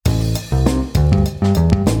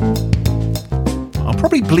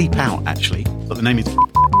probably bleep out, actually, that the name is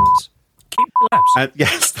Keep Labs.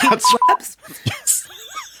 yes, that's Labs? yes.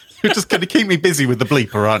 You're just going to keep me busy with the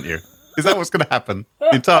bleeper, aren't you? Is that what's going to happen?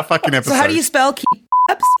 The entire fucking episode. So how do you spell keep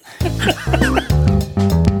Labs?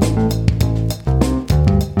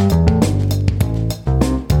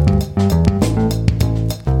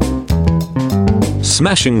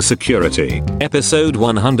 Smashing Security, Episode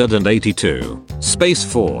 182, Space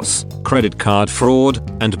Force, Credit Card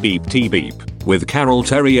Fraud, and Beep T Beep, with Carol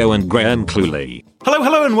Terrio and Graham Cluley.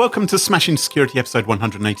 Hello, and welcome to Smashing Security, Episode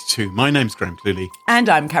 182. My name's Graham Cluley. And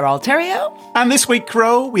I'm Carol Terrio. And this week,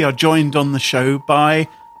 Carol, we are joined on the show by,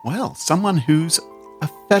 well, someone who's a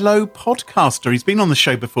fellow podcaster. He's been on the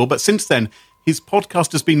show before, but since then, his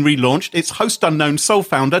podcast has been relaunched. It's Host Unknown Soul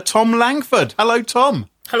founder, Tom Langford. Hello, Tom.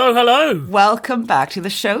 Hello. Welcome back to the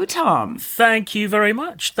show, Tom. Thank you very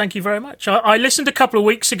much. I listened a couple of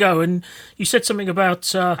weeks ago and you said something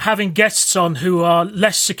about having guests on who are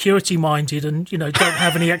less security minded and, don't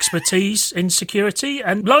have any expertise in security.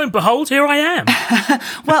 And lo and behold, here I am.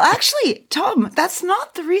 Well, actually, Tom, that's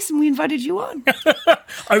not the reason we invited you on.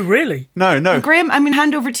 Oh, really? No. Graham, I'm going to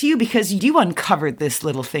hand over to you because you uncovered this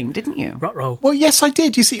little thing, didn't you? Ruh-roh. Well, yes, I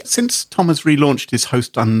did. You see, since Tom has relaunched his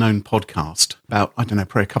Host Unknown podcast about,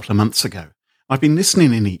 probably a couple of months ago, I've been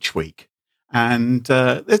listening in each week. And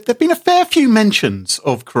there have been a fair few mentions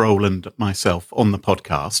of Carol and myself on the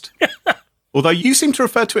podcast. Although you seem to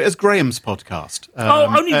refer to it as Graham's podcast.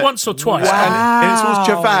 Only once or twice. Wow. And it's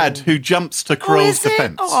always Javad who jumps to Carol's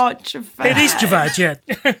defence. Oh, Javad. It is Javad, yeah.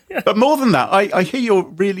 But more than that, I hear you're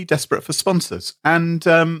really desperate for sponsors. And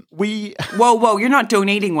we... Whoa, you're not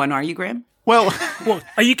donating one, are you, Graham? Well... What,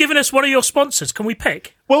 are you giving us one of your sponsors? Can we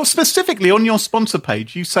pick? Well, specifically on your sponsor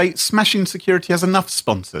page, you say Smashing Security has enough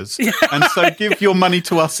sponsors, and so give your money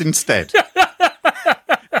to us instead.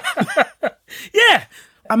 Yeah.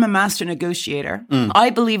 I'm a master negotiator.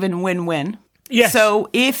 I believe in win-win. Yes.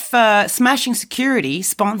 So if Smashing Security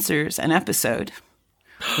sponsors an episode,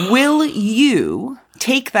 will you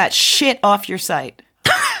take that shit off your site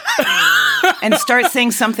and start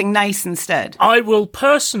saying something nice instead? I will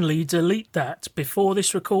personally delete that before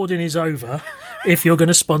this recording is over if you're going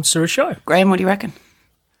to sponsor a show. Graham, what do you reckon?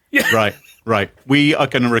 Right. We are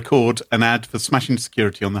going to record an ad for Smashing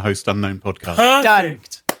Security on the Host Unknown podcast.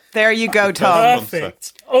 Perfect. There you go, Tom.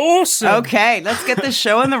 Perfect. Awesome. Okay, let's get this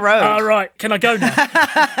show on the road. All right. Can I go now?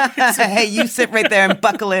 Hey, you sit right there and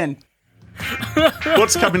buckle in.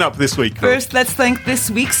 What's coming up this week, Carol? First, let's thank this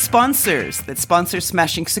week's sponsors that sponsor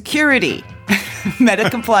Smashing Security. Meta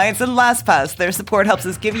Compliance and LastPass. Their support helps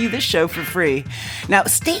us give you this show for free. Now,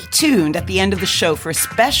 stay tuned at the end of the show for a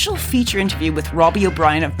special feature interview with Robbie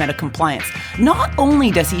O'Brien of Meta Compliance. Not only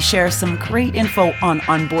does he share some great info on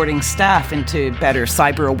onboarding staff into better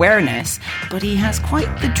cyber awareness, but he has quite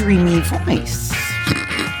the dreamy voice.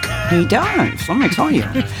 He does, let me tell you.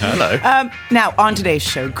 Hello. Now, on today's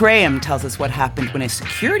show, Graham tells us what happened when a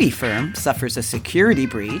security firm suffers a security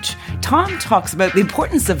breach. Tom talks about the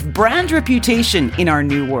importance of brand reputation in our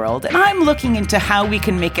new world. And I'm looking into how we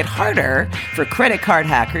can make it harder for credit card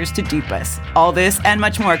hackers to dupe us. All this and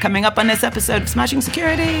much more coming up on this episode of Smashing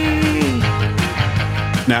Security.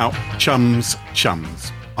 Now, chums,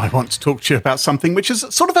 I want to talk to you about something which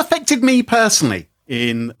has sort of affected me personally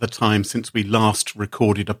in the time since we last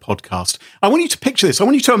recorded a podcast. I want you to picture this. I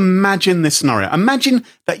want you to imagine this scenario. Imagine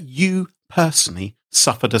that you personally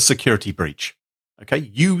suffered a security breach. Okay?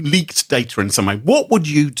 You leaked data in some way. What would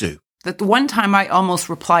you do? The one time I almost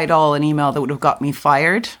replied all an email that would have got me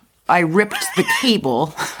fired, I ripped the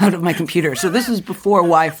cable out of my computer. So this was before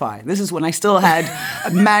Wi-Fi. This is when I still had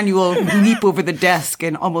a manual leap over the desk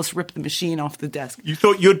and almost ripped the machine off the desk. You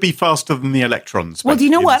thought you'd be faster than the electrons. Well, do you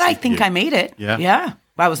know basically, what? in the I think CPU. I made it. Yeah.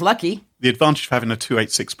 I was lucky. The advantage of having a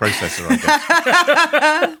 286 processor,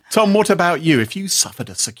 I guess. Tom, what about you if you suffered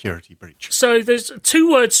a security breach? So there's two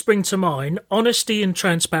words spring to mind: honesty and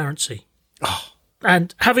transparency.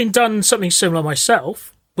 And having done something similar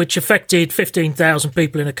myself, which affected 15,000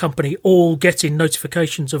 people in a company, all getting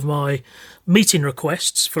notifications of my meeting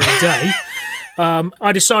requests for a day,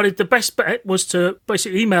 I decided the best bet was to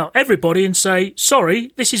basically email everybody and say,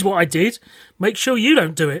 sorry, this is what I did. Make sure you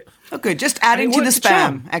don't do it. Oh, good. Just adding to the worked a spam.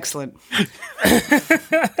 charm. Excellent.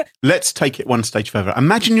 Let's take it one stage further.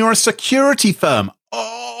 Imagine you're a security firm.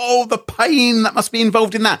 Oh, the pain that must be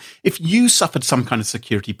involved in that. If you suffered some kind of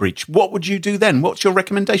security breach, what would you do then? What's your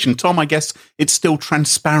recommendation? Tom, I guess it's still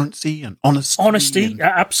transparency and honesty. Honesty,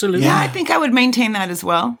 absolutely. Yeah, I think I would maintain that as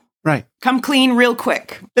well. Right. Come clean real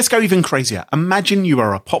quick. Let's go even crazier. Imagine you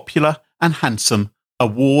are a popular and handsome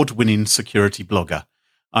award-winning security blogger.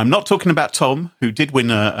 I'm not talking about Tom, who did win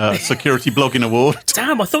a security blogging award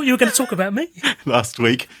Damn, I thought you were going to talk about me. last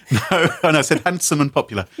week. No, I said handsome and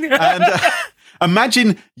popular. And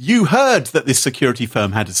imagine you heard that this security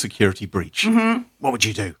firm had a security breach. Mm-hmm. What would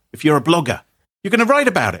you do? If you're a blogger, you're going to write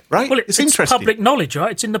about it, right? Well, it's interesting. public knowledge,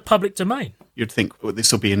 right? It's in the public domain. You'd think, well,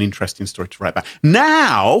 this will be an interesting story to write about.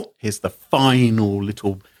 Now, here's the final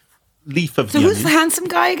little leaf of So the who's the onion. handsome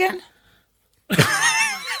guy again?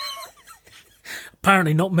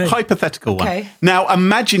 Apparently not me. Hypothetical one. Okay. Now,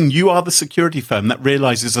 imagine you are the security firm that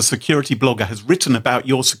realizes a security blogger has written about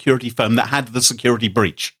your security firm that had the security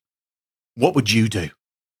breach. What would you do?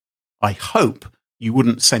 I hope you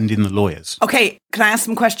wouldn't send in the lawyers. Okay, can I ask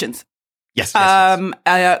some questions? Yes,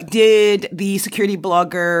 yes. Did the security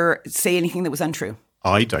blogger say anything that was untrue?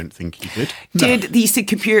 I don't think he did. Did the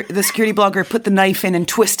security blogger put the knife in and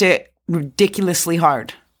twist it ridiculously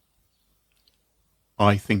hard?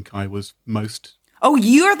 I think I was most... Oh,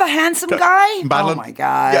 you're the handsome guy? Balanced. Oh my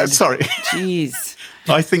God. Yeah, sorry. Jeez.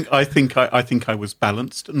 I think I was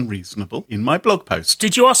balanced and reasonable in my blog post.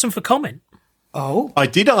 Did you ask them for comment? Oh. I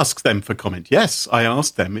did ask them for comment. Yes, I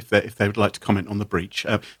asked them if they would like to comment on the breach.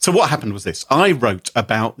 So what happened was this. I wrote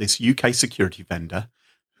about this UK security vendor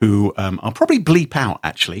who I'll probably bleep out,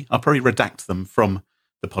 actually. I'll probably redact them from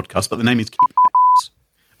the podcast, but the name is Keep Labs.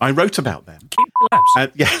 I wrote about them. Keep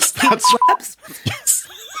Labs. Yes, that's Labs? yes.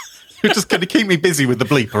 You're just going to keep me busy with the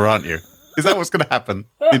bleeper, aren't you? Is that what's going to happen?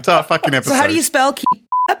 The entire fucking episode. So how do you spell Keep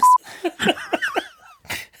Labs?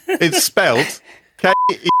 It's spelled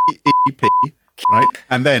K-E-E-P, right?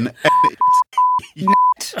 And then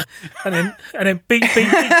and then beep, beep,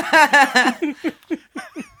 beep.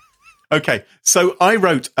 Okay, so I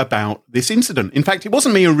wrote about this incident. In fact, it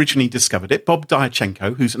wasn't me who originally discovered it. Bob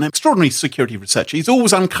Diachenko, who's an extraordinary security researcher, he's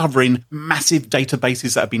always uncovering massive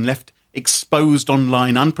databases that have been left exposed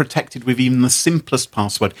online, unprotected with even the simplest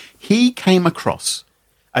password. He came across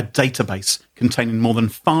a database containing more than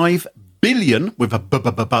 5 billion, with a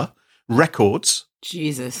b-b-b-b, records,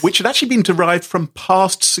 Jesus. which had actually been derived from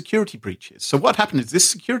past security breaches. So what happened is this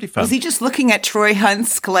security firm... Was he just looking at Troy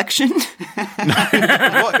Hunt's collection?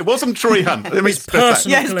 It wasn't Troy Hunt. Let me stress that.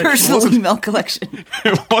 Yeah, his personal email collection.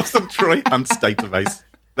 It wasn't Troy Hunt's database.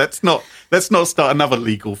 Let's not start another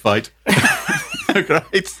legal fight.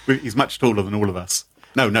 He's much taller than all of us.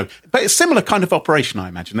 No. But it's a similar kind of operation, I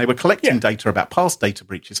imagine. They were collecting data about past data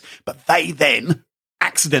breaches, but they then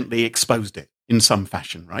accidentally exposed it in some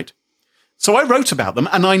fashion, right? So I wrote about them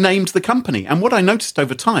and I named the company. And what I noticed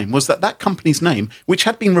over time was that company's name, which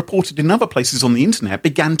had been reported in other places on the internet,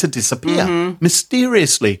 began to disappear.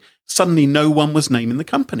 Mysteriously, suddenly no one was naming the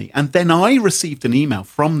company. And then I received an email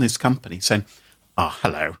from this company saying,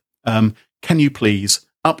 hello, can you please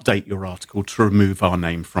update your article to remove our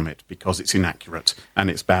name from it because it's inaccurate and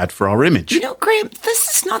it's bad for our image. You know, Graham,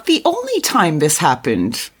 this is not the only time this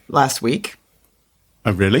happened last week.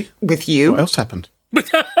 Oh, really? With you. What else happened?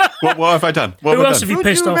 what have I done? Who else have you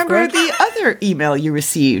pissed Do you off, remember Greg? the other email you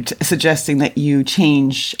received suggesting that you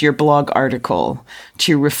change your blog article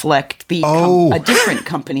to reflect a different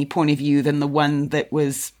company point of view than the one that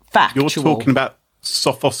was factual? You're talking about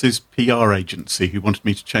Sophos's PR agency who wanted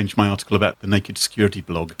me to change my article about the Naked Security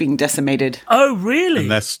blog. Being decimated. Oh, really?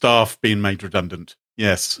 And their staff being made redundant.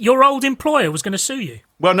 Yes. Your old employer was going to sue you?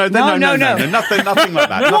 Well, no, nothing like that. Whoa! Nothing like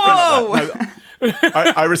that. No.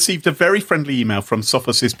 I received a very friendly email from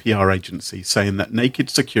Sophos's PR agency saying that Naked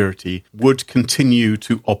Security would continue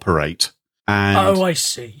to operate. And I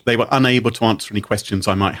see. They were unable to answer any questions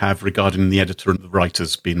I might have regarding the editor and the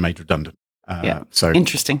writers being made redundant. So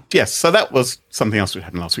interesting. Yes, so that was something else we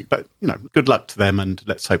had last week. But, good luck to them and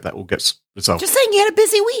let's hope that all gets resolved. Just saying you had a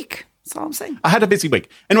busy week. That's all I'm saying. I had a busy week.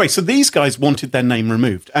 Anyway, so these guys wanted their name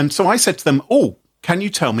removed. And so I said to them, can you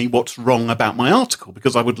tell me what's wrong about my article?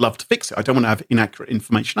 Because I would love to fix it. I don't want to have inaccurate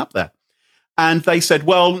information up there. And they said,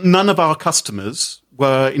 well, none of our customers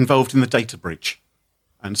were involved in the data breach.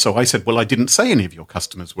 And so I said, well, I didn't say any of your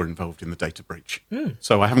customers were involved in the data breach.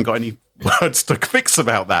 So I haven't got any words to fix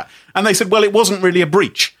about that. And they said, well, it wasn't really a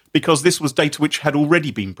breach because this was data which had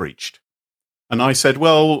already been breached. And I said,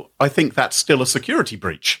 well, I think that's still a security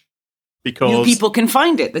breach. Because new people can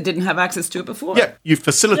find it that didn't have access to it before. Yeah, you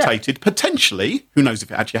facilitated potentially, who knows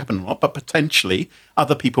if it actually happened or not, but potentially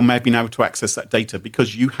other people may have been able to access that data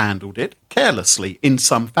because you handled it carelessly in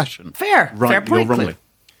some fashion. Fair. Right, Fair point. or wrongly.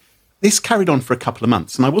 This carried on for a couple of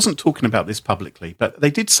months, and I wasn't talking about this publicly, but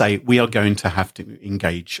they did say we are going to have to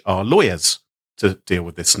engage our lawyers to deal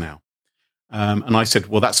with this now. And I said,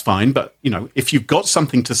 well, that's fine, but if you've got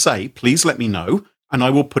something to say, please let me know. And I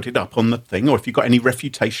will put it up on the thing, or if you've got any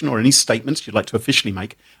refutation or any statements you'd like to officially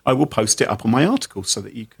make, I will post it up on my article so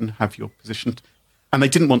that you can have your position And they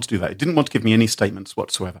didn't want to do that. They didn't want to give me any statements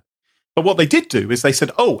whatsoever. But what they did do is they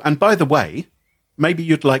said, oh, and by the way, maybe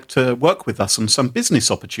you'd like to work with us on some business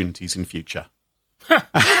opportunities in future.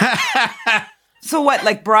 So what,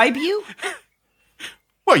 like bribe you?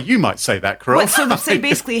 Well, you might say that, Carol. Well, so say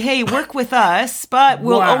basically, hey, work with us, but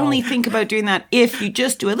we'll Wow. only think about doing that if you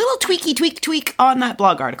just do a little tweak on that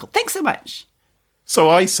blog article. Thanks so much. So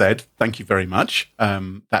I said, thank you very much.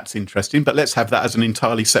 That's interesting, but let's have that as an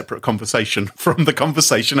entirely separate conversation from the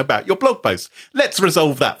conversation about your blog post. Let's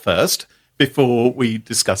resolve that first before we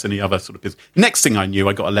discuss any other sort of business. Next thing I knew,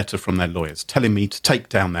 I got a letter from their lawyers telling me to take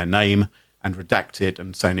down their name and redact it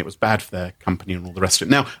and saying it was bad for their company and all the rest of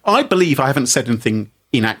it. Now, I believe I haven't said anything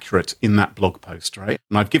inaccurate in that blog post, right?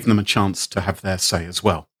 And I've given them a chance to have their say as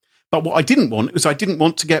well. But what I didn't want was I didn't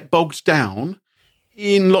want to get bogged down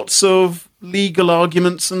in lots of legal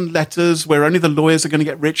arguments and letters where only the lawyers are going to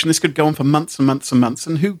get rich, and this could go on for months and months and months,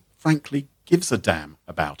 and who, frankly, gives a damn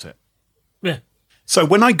about it? Yeah. So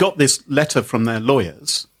when I got this letter from their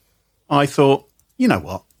lawyers, I thought, you know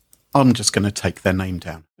what? I'm just going to take their name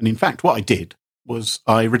down. And in fact, what I did was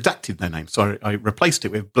I redacted their name. So I replaced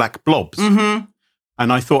it with black blobs. Mm-hmm.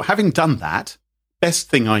 And I thought, having done that, best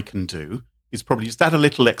thing I can do is probably just add a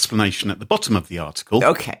little explanation at the bottom of the article.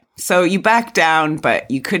 Okay. So you backed down, but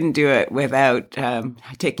you couldn't do it without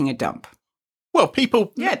taking a dump. Well,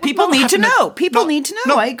 people... Yeah, people need to know. People need to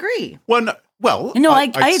know. I agree. Well, I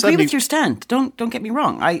agree certainly- with your stand. Don't get me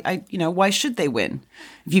wrong. I why should they win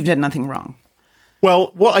if you've done nothing wrong?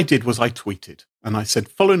 Well, what I did was I tweeted and I said,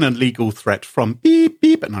 following a legal threat from beep,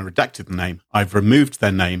 beep, and I redacted the name. I've removed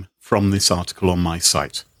their name from this article on my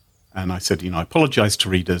site. And I said, I apologize to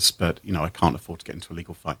readers, but, I can't afford to get into a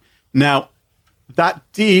legal fight. Now, that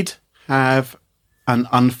did have an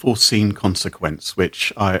unforeseen consequence,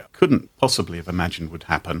 which I couldn't possibly have imagined would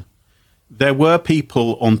happen. There were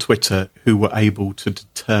people on Twitter who were able to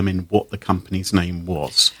determine what the company's name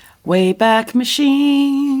was. Wayback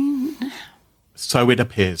Machine. So it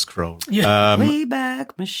appears, Kroll. Yeah.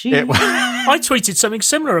 Wayback Machine. I tweeted something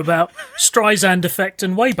similar about Streisand effect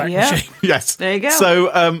and Wayback Yeah. Machine. Yes. There you go.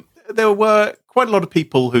 So there were quite a lot of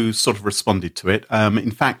people who sort of responded to it. In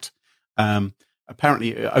fact,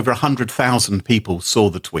 apparently over 100,000 people saw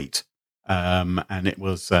the tweet. And it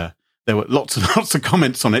was there were lots and lots of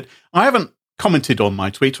comments on it. I haven't commented on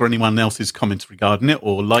my tweet or anyone else's comments regarding it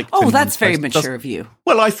or liked Oh, anyone's that's very post. mature of you.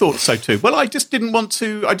 Well, I thought so too. Well, I just didn't want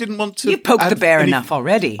to. I didn't want to. You poked the add bear any- enough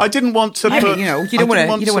already. I didn't want to. I put, mean, you I don't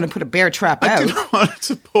didn't want to put a bear trap I out. didn't want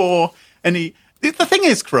to pour any. The thing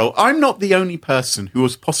is, Kroll, I'm not the only person who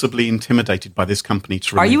was possibly intimidated by this company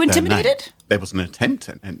to remove Are you their intimidated? name. There was an attempt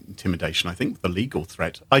at intimidation, I think, with a legal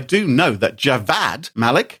threat. I do know that Javad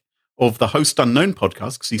Malik of the Host Unknown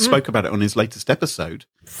podcast, because he spoke about it on his latest episode,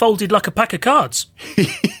 Folded like a pack of cards.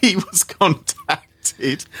 he was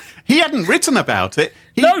contacted. He hadn't written about it.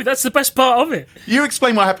 No, that's the best part of it. You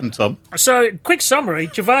explain what happened, Tom. So, quick summary,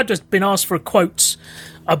 Javad has been asked for a quote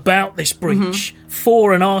about this breach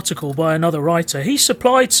for an article by another writer. He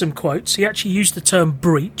supplied some quotes. He actually used the term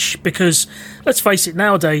breach because, let's face it,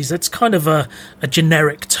 nowadays that's kind of a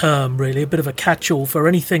generic term, really, a bit of a catch-all for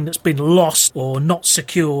anything that's been lost or not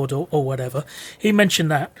secured or whatever. He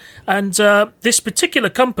mentioned that. And this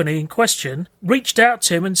particular company in question reached out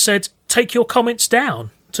to him and said, take your comments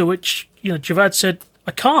down, to which, Javad said, I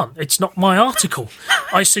can't. It's not my article.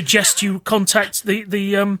 I suggest you contact the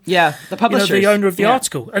publisher, the owner of the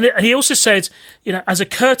article. And he also said, as a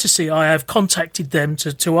courtesy, I have contacted them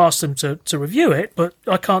to ask them to review it, but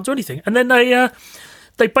I can't do anything. And then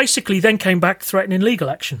they basically then came back threatening legal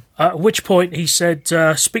action. At which point he said,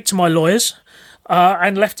 speak to my lawyers,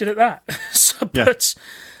 and left it at that. But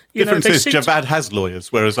Difference is Javad has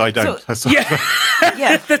lawyers, whereas I don't.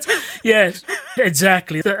 Yeah.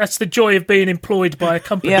 Exactly. That's the joy of being employed by a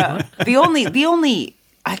company. Yeah. Right? The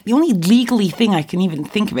only legally thing I can even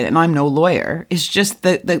think of it, and I'm no lawyer, is just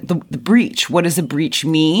the breach. What does a breach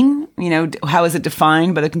mean? How is it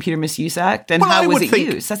defined by the Computer Misuse Act, and how was it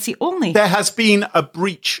used? That's the only. There has been a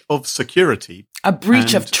breach of security. A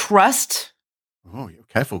breach of trust. Oh, you're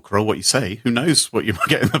careful, Kroll, what you say. Who knows what you might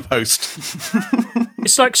get in the post?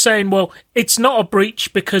 It's like saying, well, it's not a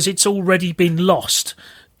breach because it's already been lost.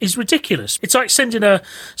 Is ridiculous. It's like sending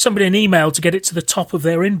somebody an email to get it to the top of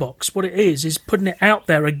their inbox. What it is putting it out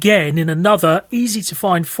there again in another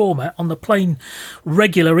easy-to-find format on the plain,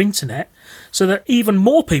 regular internet so that even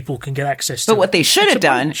more people can get access to it. But what they should have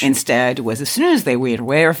done instead was, as soon as they were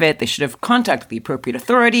aware of it, they should have contacted the appropriate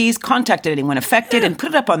authorities, contacted anyone affected, and put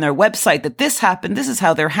it up on their website that this happened, this is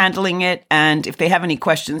how they're handling it, and if they have any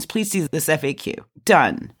questions, please see this FAQ.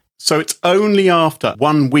 Done. So it's only after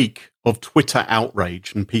 1 week of Twitter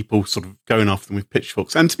outrage and people sort of going after them with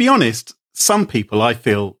pitchforks. And to be honest, some people I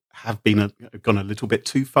feel have gone a little bit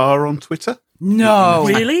too far on Twitter. No.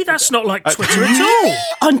 Really? That's not like Twitter at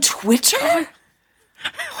all. On Twitter?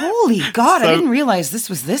 Holy God, I didn't realize this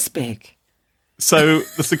was this big. So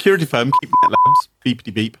the security firm, KeepNet Labs,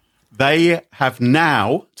 beepity beep, they have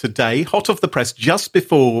now, today, hot off the press, just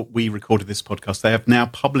before we recorded this podcast, they have now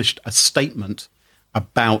published a statement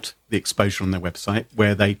about the exposure on their website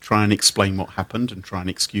where they try and explain what happened and try and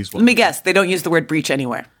excuse what Let me guess, they don't use the word breach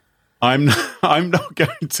anywhere. I'm not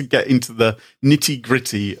going to get into the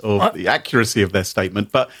nitty-gritty of the accuracy of their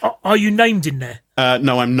statement, but... Are you named in there?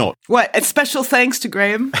 No, I'm not. What? A special thanks to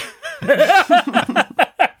Graham?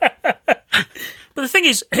 But the thing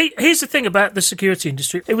is, here's the thing about the security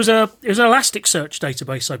industry. It was an Elasticsearch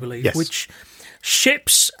database, I believe, Yes. which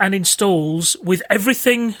ships and installs with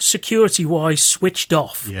everything security-wise switched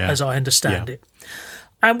off, as I understand it.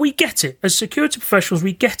 And we get it. As security professionals,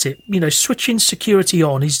 we get it. You know, switching security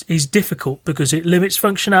on is difficult because it limits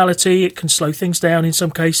functionality. It can slow things down in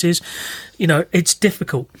some cases. You know, it's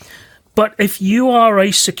difficult. But if you are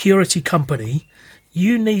a security company,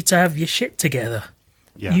 you need to have your shit together.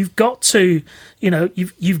 Yeah. You've got to,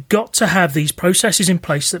 you've got to have these processes in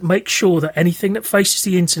place that make sure that anything that faces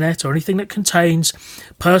the internet or anything that contains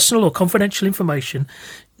personal or confidential information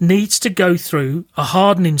needs to go through a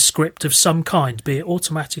hardening script of some kind, be it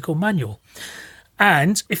automatic or manual.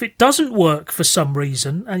 And if it doesn't work for some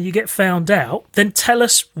reason and you get found out, then tell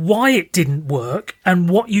us why it didn't work and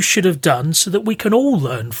what you should have done so that we can all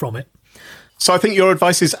learn from it. So I think your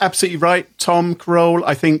advice is absolutely right, Tom Carroll.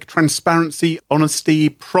 I think transparency, honesty,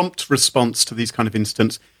 prompt response to these kind of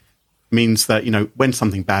incidents means that, when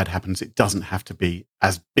something bad happens, it doesn't have to be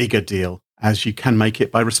as big a deal as you can make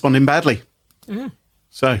it by responding badly. Mm.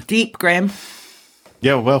 So Deep, Graham.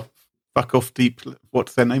 Yeah, well, fuck off Deep.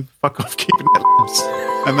 What's their name? Fuck off KeepNet Labs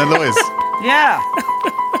and their lawyers. Yeah.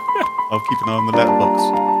 I'll keep an eye on the letterbox.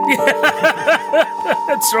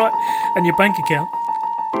 That's right. And your bank account.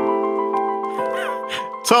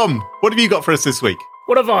 Tom, what have you got for us this week?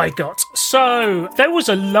 What have I got? So, there was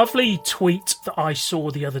a lovely tweet that I saw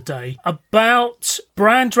the other day about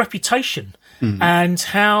brand reputation and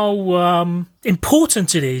how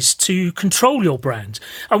important it is to control your brand.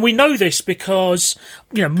 And we know this because,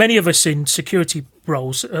 many of us in security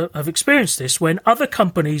roles have experienced this when other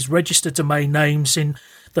companies register domain names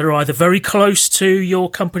that are either very close to your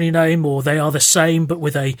company name or they are the same but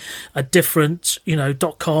with a different,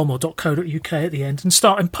 .com or .co.uk at the end and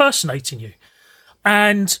start impersonating you.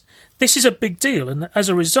 And this is a big deal. And as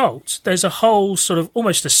a result, there's a whole sort of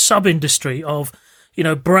almost a sub-industry of,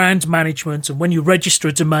 brand management. And when you register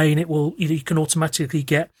a domain, you can automatically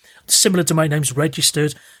get similar domain names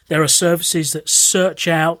registered. There are services that search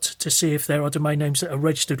out to see if there are domain names that are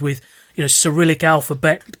registered with, Cyrillic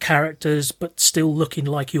alphabet characters, but still looking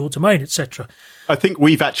like your domain, etc. I think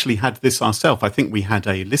we've actually had this ourselves. I think we had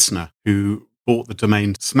a listener who bought the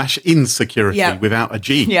domain smashinsecurity without a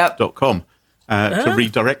G.com. To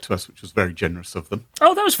redirect to us, which was very generous of them.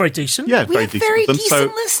 Oh, that was very decent. Yeah, we very have decent very of them.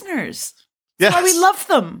 decent listeners. Yes. That's why we love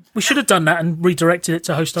them. We should have done that and redirected it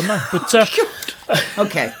to Host Unknown. But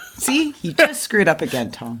okay, see, you just screwed up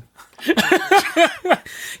again, Tom.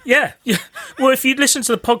 Yeah. Well, if you'd listened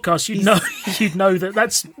to the podcast, you'd know that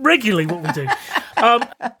that's regularly what we do.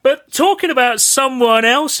 But talking about someone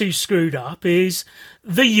else who screwed up is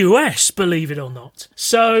the US, believe it or not.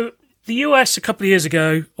 So the US a couple of years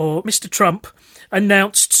ago, or Mr. Trump,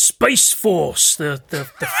 announced Space Force, the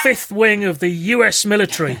fifth wing of the US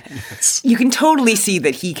military. You can totally see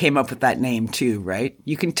that he came up with that name too, right?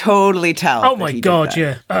 You can totally tell. Oh my God,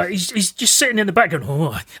 yeah. He's just sitting in the back going,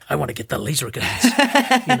 I want to get the laser guns.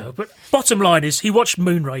 But bottom line is he watched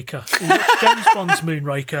Moonraker. He watched James Bond's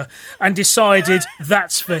Moonraker and decided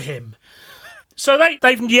that's for him. So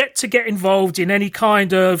they've yet to get involved in any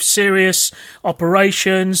kind of serious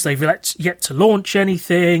operations. They've yet to launch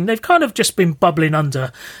anything. They've kind of just been bubbling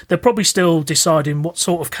under. They're probably still deciding what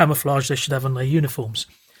sort of camouflage they should have on their uniforms.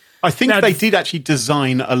 I think they did actually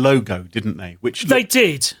design a logo, didn't they? Which looked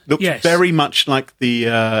very much like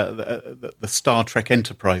the Star Trek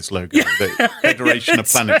Enterprise logo, the Federation of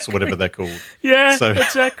Planets or whatever they're called. Yeah,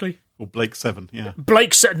 exactly. Or Blake 7, yeah.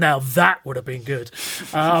 Blake 7, now that would have been good.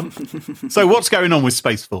 So what's going on with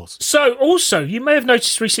Space Force? So also, you may have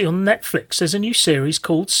noticed recently on Netflix, there's a new series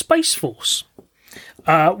called Space Force,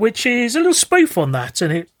 which is a little spoof on that,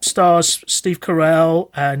 and it stars Steve Carell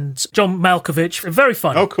and John Malkovich. Very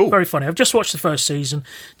funny. Oh, cool. Very funny. I've just watched the first season.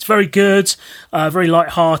 It's very good, very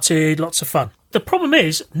light-hearted, lots of fun. The problem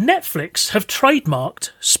is, Netflix have trademarked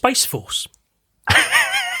Space Force.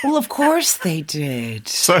 Well, of course they did.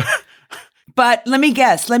 So But let me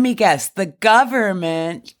guess. The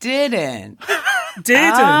government didn't. That's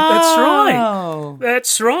right. Oh.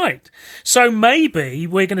 That's right. So maybe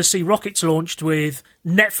we're going to see rockets launched with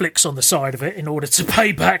Netflix on the side of it in order to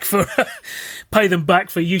pay them back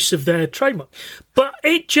for use of their trademark. But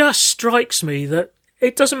it just strikes me that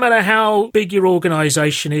it doesn't matter how big your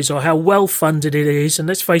organisation is or how well funded it is, and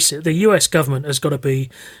let's face it, the US government has got to be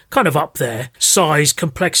kind of up there, size,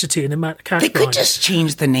 complexity, and amount of cash. They could just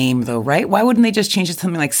change the name, though, right? Why wouldn't they just change it to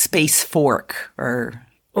something like Space Fork or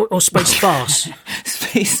Space Farce?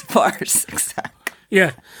 Space Farce, exactly.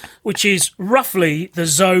 Yeah, which is roughly the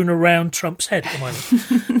zone around Trump's head at the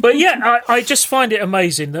moment. But yeah, I just find it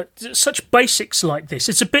amazing that such basics like this.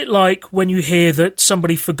 It's a bit like when you hear that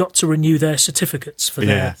somebody forgot to renew their certificates for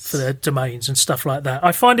their domains and stuff like that.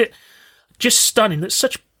 I find it just stunning that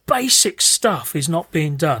such basic stuff is not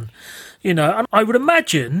being done. And I would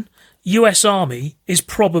imagine US Army is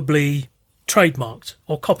probably trademarked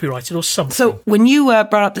or copyrighted or something. So when you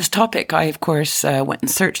brought up this topic, I, of course, went and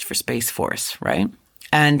searched for Space Force, right?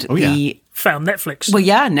 And found Netflix. Well,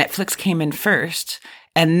 yeah, Netflix came in first.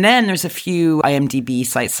 And then there's a few IMDb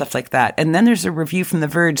sites, stuff like that. And then there's a review from The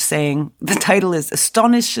Verge saying the title is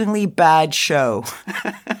Astonishingly Bad Show.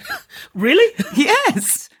 Really?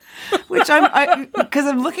 Yes. Which because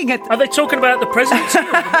I'm looking at... Are they talking about the presidency? Or the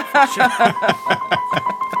Netflix show?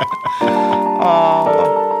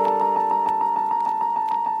 Oh.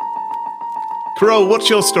 Carole, what's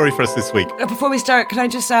your story for us this week? Before we start, can I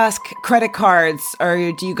just ask, credit cards,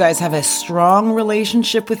 do you guys have a strong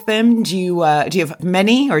relationship with them? Do you have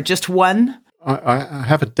many or just one? I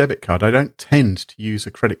have a debit card. I don't tend to use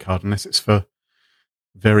a credit card unless it's for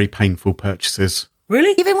very painful purchases.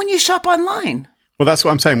 Really? Even when you shop online? Well, that's what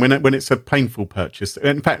I'm saying. When it's a painful purchase.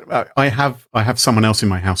 In fact, I have someone else in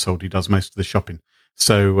my household who does most of the shopping.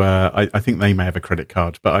 So I think they may have a credit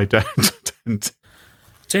card, but I don't.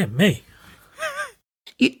 Dear me.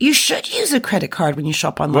 You should use a credit card when you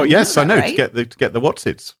shop online. Well, yes, I know, right? to get the what's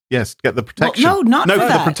it's. Yes, to get the protection. Well, no, for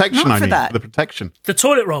the protection. Not I for mean, that. the protection. The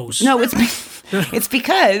toilet rolls. No, it's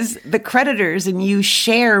because the creditors and you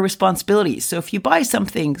share responsibilities. So if you buy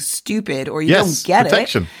something stupid or you don't get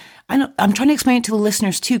protection. it, I'm trying to explain it to the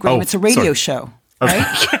listeners too, Graham. Oh, it's a radio sorry. show,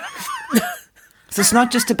 right? So it's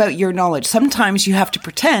not just about your knowledge. Sometimes you have to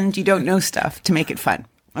pretend you don't know stuff to make it fun.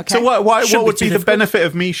 Okay. So what would be the difficult. benefit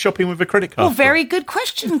of me shopping with a credit card? Well, very good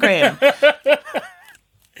question, Graham.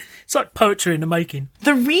 It's like poetry in the making.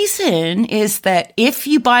 The reason is that if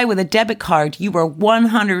you buy with a debit card, you are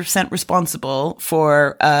 100% responsible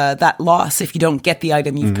for that loss if you don't get the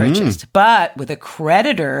item you've purchased. But with a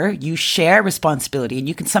creditor, you share responsibility and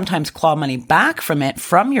you can sometimes claw money back from it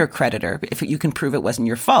from your creditor if you can prove it wasn't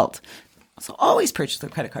your fault. So always purchase with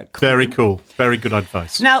a credit card. Very cool. Very good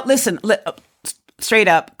advice. Now, listen, straight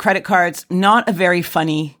up, credit cards, not a very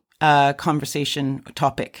funny conversation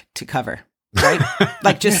topic to cover, right?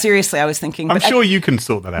 Like, just seriously, I was thinking. I'm sure you can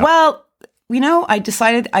sort that out. Well, I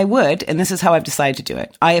decided I would, and this is how I've decided to do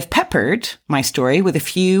it. I have peppered my story with a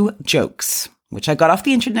few jokes, which I got off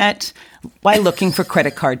the internet by looking for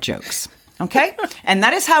credit card jokes. Okay? And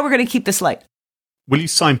that is how we're going to keep this light. Will you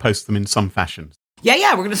signpost them in some fashion?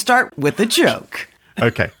 Yeah, we're going to start with a joke.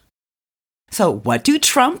 Okay. So, what do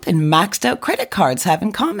Trump and maxed out credit cards have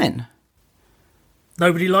in common?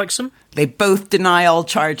 Nobody likes them? They both deny all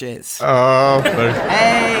charges. Oh,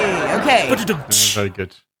 Hey, okay. very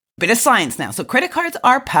good. Bit of science now. So credit cards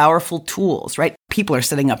are powerful tools, right? People are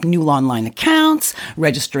setting up new online accounts,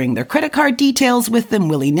 registering their credit card details with them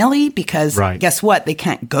willy-nilly because guess what? They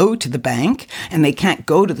can't go to the bank and they can't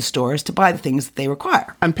go to the stores to buy the things that they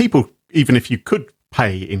require. And people, even if you could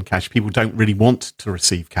pay in cash, people don't really want to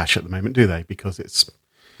receive cash at the moment, do they? Because it's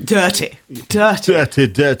dirty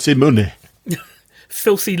money.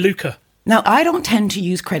 Filthy lucre. Now, I don't tend to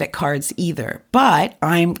use credit cards either, but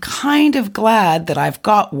I'm kind of glad that I've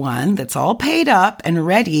got one that's all paid up and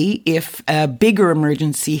ready if a bigger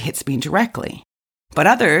emergency hits me directly. But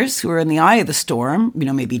others who are in the eye of the storm,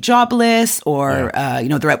 maybe jobless or,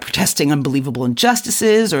 they're out protesting unbelievable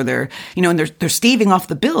injustices or they're staving off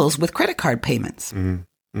the bills with credit card payments.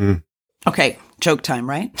 Okay, joke time,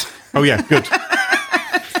 right? Oh, yeah, good.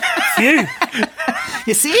 Phew.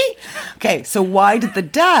 You see? Okay, so why did the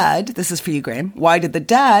dad, this is for you, Graham, why did the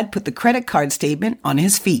dad put the credit card statement on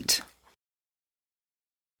his feet?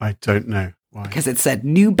 I don't know. Why? Because it said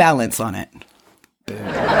New Balance on it.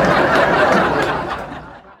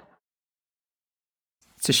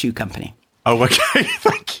 It's a shoe company. Oh, okay.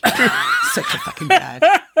 Thank you. Such a fucking dad.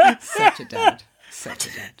 Such a dad. Such a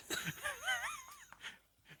dad.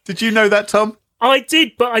 Did you know that, Tom? I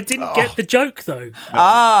did, but I didn't get the joke, though.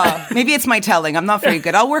 Maybe it's my telling. I'm not very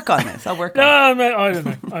good. I'll work on this. No, I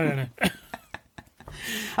don't know.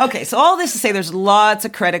 Okay, so all this to say there's lots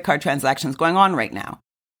of credit card transactions going on right now.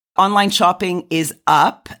 Online shopping is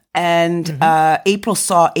up, and April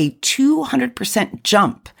saw a 200%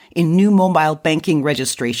 jump in new mobile banking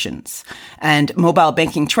registrations. And mobile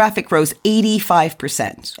banking traffic rose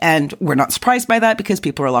 85%. And we're not surprised by that because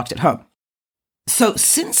people are locked at home. So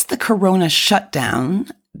since the corona shut down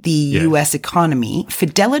the U.S. economy,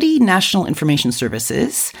 Fidelity National Information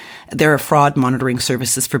Services, they're a fraud monitoring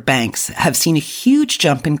services for banks, have seen a huge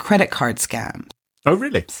jump in credit card scams. Oh,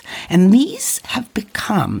 really? And these have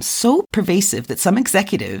become so pervasive that some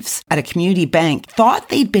executives at a community bank thought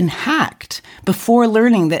they'd been hacked before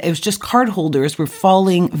learning that it was just cardholders were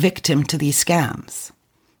falling victim to these scams.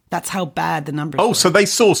 That's how bad the numbers were. Oh, so they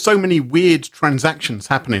saw so many weird transactions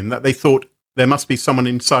happening that they thought there must be someone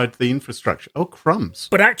inside the infrastructure. Oh, crumbs.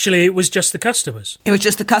 But actually, it was just the customers. It was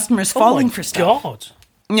just the customers falling for stuff. God.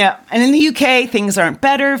 Yeah. And in the UK, things aren't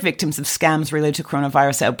better. Victims of scams related to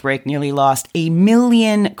coronavirus outbreak nearly lost £1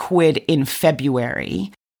 million in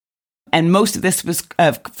February. And most of this was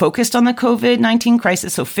focused on the COVID-19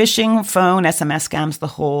 crisis. So phishing, phone, SMS scams, the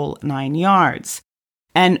whole 9 yards.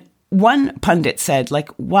 And one pundit said,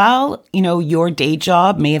 while, your day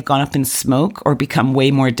job may have gone up in smoke or become way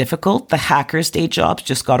more difficult, the hackers' day jobs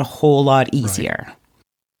just got a whole lot easier. Right.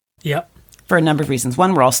 Yep. For a number of reasons.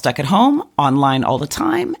 One, we're all stuck at home, online all the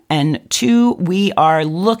time. And two, we are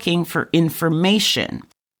looking for information.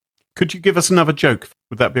 Could you give us another joke?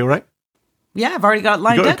 Would that be all right? Yeah, I've already got it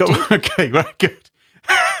lined up. Okay, right, good.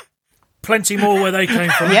 Plenty more where they came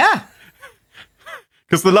from. Yeah.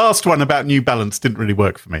 Because the last one about New Balance didn't really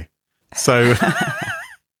work for me. So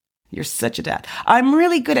You're such a dad. I'm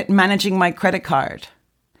really good at managing my credit card.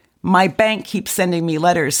 My bank keeps sending me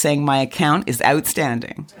letters saying my account is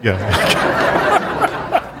outstanding. yeah.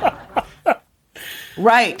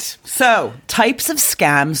 Right. So, types of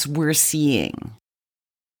scams we're seeing.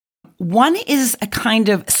 One is a kind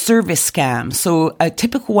of service scam. So a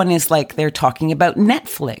typical one is they're talking about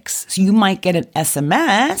Netflix. So you might get an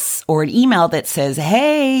SMS or an email that says,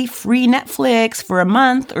 hey, free Netflix for a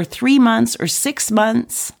month or 3 months or 6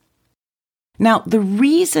 months. Now, the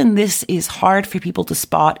reason this is hard for people to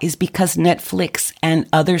spot is because Netflix and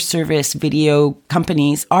other service video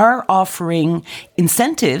companies are offering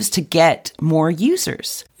incentives to get more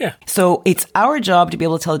users. Yeah. So it's our job to be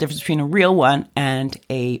able to tell the difference between a real one and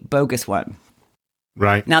a bogus one.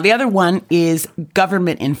 Right. Now, the other one is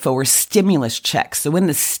government info or stimulus checks. So in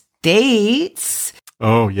the States,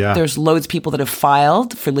 Oh, yeah. there's loads of people that have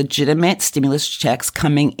filed for legitimate stimulus checks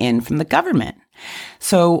coming in from the government.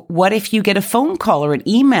 So what if you get a phone call or an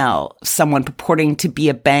email, someone purporting to be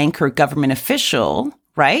a bank or government official,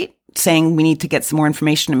 right? Saying we need to get some more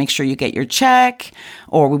information to make sure you get your check,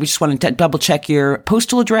 or we just want to double check your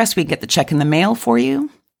postal address. We can get the check in the mail for you.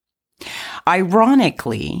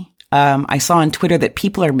 Ironically, I saw on Twitter that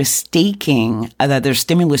people are mistaking their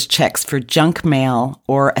stimulus checks for junk mail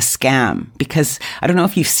or a scam, because I don't know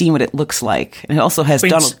if you've seen what it looks like. And it also has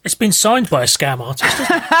Donald. It's been signed by a scam artist.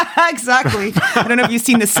 Exactly. I don't know if you've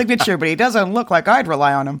seen the signature, but he doesn't look like I'd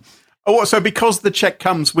rely on him. Oh, so because the check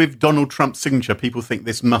comes with Donald Trump's signature, people think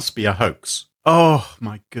this must be a hoax. Oh,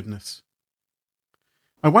 my goodness.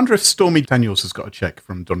 I wonder if Stormy Daniels has got a check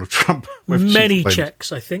from Donald Trump. Many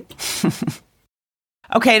checks, I think.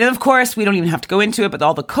 Okay, and of course, we don't even have to go into it, but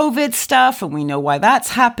all the COVID stuff, and we know why that's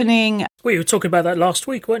happening. Well, you were talking about that last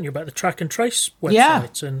week, weren't you? About the track and trace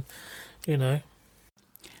websites and,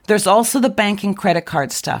 There's also the bank and credit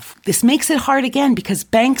card stuff. This makes it hard again because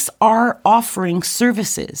banks are offering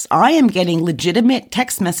services. I am getting legitimate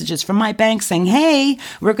text messages from my bank saying, hey,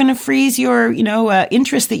 we're going to freeze your,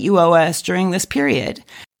 interest that you owe us during this period.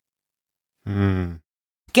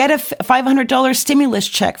 Get a $500 stimulus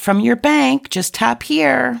check from your bank. Just tap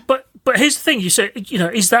here. But here's the thing. You say,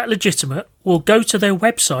 is that legitimate? Well, go to their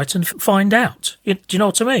website and find out. Do you know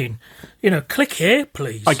what I mean? Click here,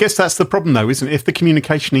 please. I guess that's the problem, though, isn't it? If the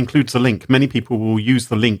communication includes a link, many people will use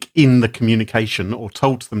the link in the communication or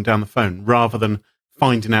told to them down the phone rather than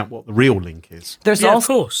finding out what the real link is. There's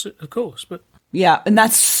also, of course. But yeah, and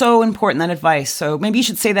that's so important, that advice. So maybe you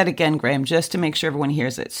should say that again, Graham, just to make sure everyone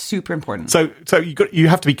hears it. Super important. So you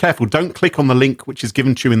have to be careful. Don't click on the link which is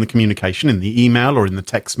given to you in the communication, in the email or in the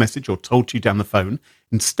text message or told to you down the phone.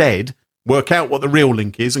 Instead, work out what the real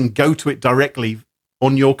link is and go to it directly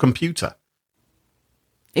on your computer.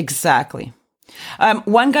 Exactly.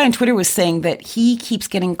 One guy on Twitter was saying that he keeps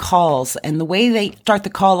getting calls, and the way they start the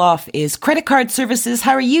call off is, credit card services,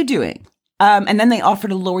 how are you doing? And then they offer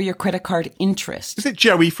to lower your credit card interest. Is it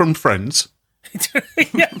Joey from Friends?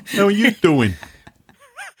 Yeah. How are you doing?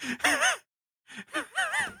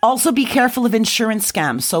 Also, be careful of insurance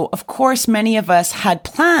scams. So, of course, many of us had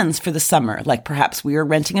plans for the summer, like perhaps we were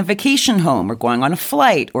renting a vacation home or going on a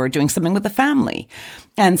flight or doing something with the family.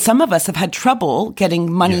 And some of us have had trouble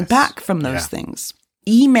getting money back from those things.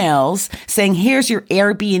 Emails saying, here's your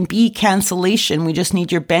Airbnb cancellation. We just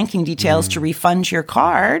need your banking details to refund your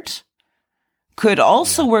card could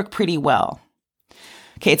also work pretty well.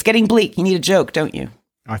 Okay, it's getting bleak. You need a joke, don't you?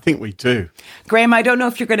 I think we do. Graham, I don't know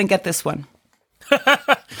if you're going to get this one.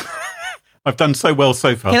 I've done so well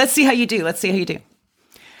so far. Okay, let's see how you do.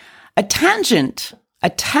 A tangent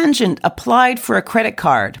applied for a credit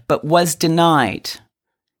card, but was denied.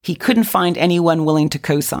 He couldn't find anyone willing to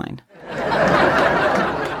co-sign.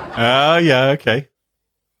 Yeah, okay.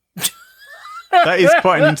 That is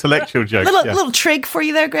quite an intellectual joke. Little trig for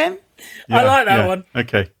you there, Graham. Yeah, I like that one.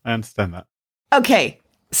 Okay, I understand that. Okay,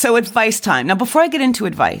 so advice time. Now, before I get into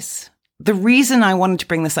advice, the reason I wanted to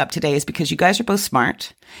bring this up today is because you guys are both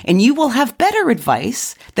smart, and you will have better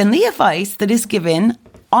advice than the advice that is given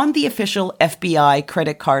on the official FBI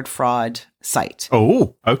credit card fraud site.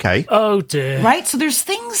 Oh, okay. Oh, dear. Right? So there's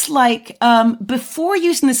things like, before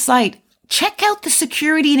using the site, check out the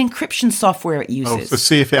security and encryption software it uses. So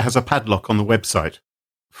see if it has a padlock on the website.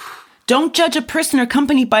 Don't judge a person or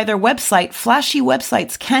company by their website. Flashy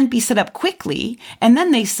websites can be set up quickly, and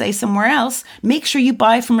then they say somewhere else, make sure you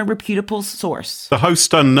buy from a reputable source. The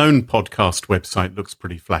Host Unknown podcast website looks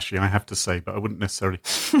pretty flashy, I have to say, but I wouldn't necessarily...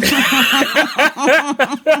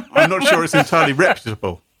 I'm not sure it's entirely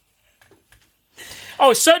reputable.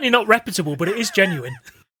 Oh, it's certainly not reputable, but it is genuine.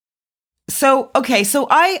 So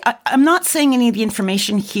I'm not saying any of the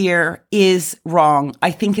information here is wrong. I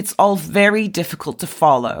think it's all very difficult to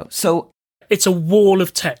follow. So it's a wall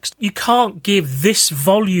of text. You can't give this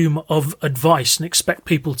volume of advice and expect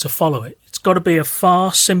people to follow it. It's got to be a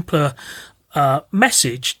far simpler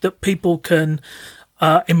message that people can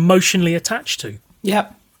emotionally attach to.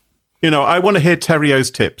 Yep. I want to hear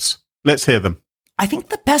Terrio's tips. Let's hear them. I think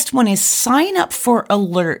the best one is sign up for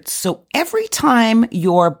alerts. So every time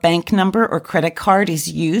your bank number or credit card is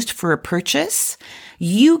used for a purchase,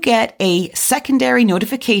 you get a secondary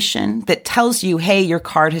notification that tells you, hey, your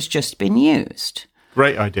card has just been used.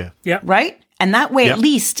 Great idea. Yeah. Right? And that way, at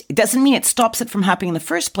least, it doesn't mean it stops it from happening in the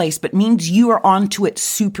first place, but means you are onto it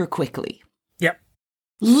super quickly. Yep.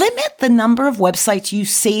 Limit the number of websites you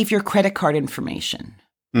save your credit card information.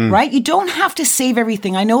 Right? You don't have to save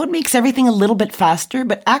everything. I know it makes everything a little bit faster,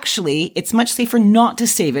 but actually it's much safer not to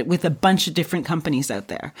save it with a bunch of different companies out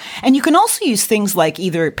there. And you can also use things like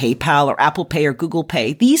either PayPal or Apple Pay or Google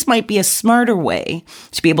Pay. These might be a smarter way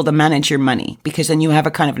to be able to manage your money because then you have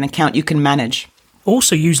a kind of an account you can manage.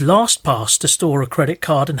 Also use LastPass to store a credit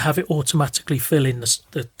card and have it automatically fill in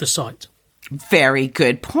the site. Very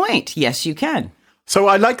good point. Yes, you can. So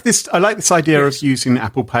I like this idea of using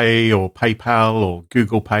Apple Pay or PayPal or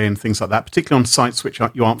Google Pay and things like that, particularly on sites which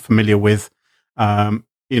you aren't familiar with,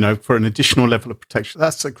 for an additional level of protection.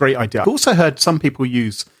 That's a great idea. I've also heard some people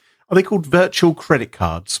use, are they called virtual credit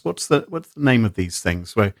cards? What's the name of these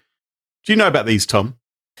things? Do you know about these, Tom?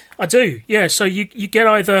 I do, yeah. So you get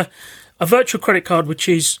either a virtual credit card, which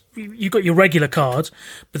is, you got your regular card,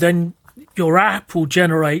 but then your app will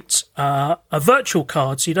generate a virtual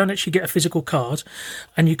card, so you don't actually get a physical card,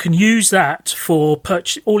 and you can use that for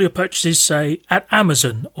all your purchases, say, at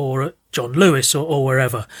Amazon or at John Lewis or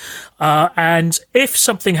wherever. And if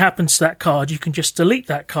something happens to that card, you can just delete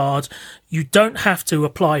that card. You don't have to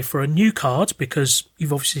apply for a new card because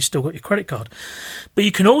you've obviously still got your credit card. But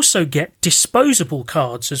you can also get disposable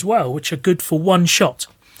cards as well, which are good for one shot.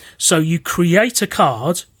 So you create a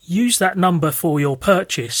card, use that number for your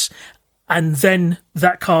purchase, and then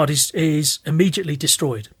that card is immediately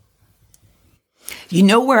destroyed. You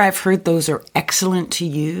know where I've heard those are excellent to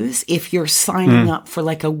use? If you're signing up for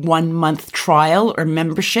like a 1-month trial or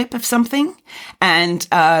membership of something, and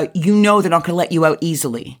you know they're not going to let you out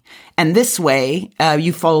easily. And this way,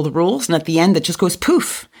 you follow the rules, and at the end, it just goes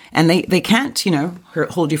poof, and they can't,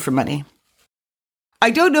 hold you for money. I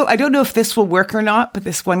don't know if this will work or not, but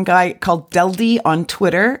this one guy called Deldy on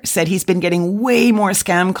Twitter said he's been getting way more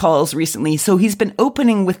scam calls recently. So he's been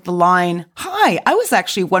opening with the line, "Hi, I was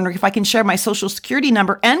actually wondering if I can share my social security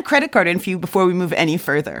number and credit card info before we move any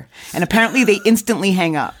further." And apparently they instantly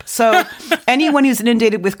hang up. So anyone who's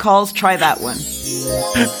inundated with calls, try that one.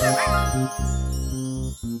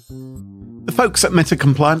 The folks at Meta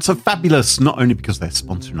Compliance are fabulous, not only because they're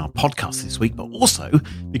sponsoring our podcast this week, but also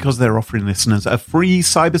because they're offering listeners a free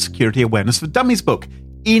cybersecurity awareness for dummies book.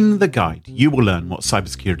 In the guide, you will learn what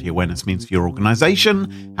cybersecurity awareness means for your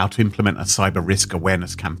organization, how to implement a cyber risk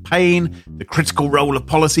awareness campaign, the critical role of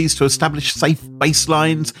policies to establish safe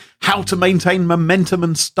baselines, how to maintain momentum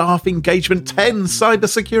and staff engagement, 10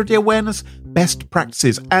 cybersecurity awareness best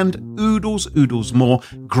practices, and oodles more.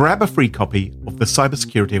 Grab a free copy of the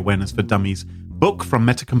Cybersecurity Awareness for Dummies book from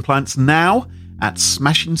Meta Compliance now at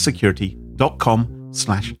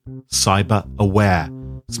smashingsecurity.com/cyberaware.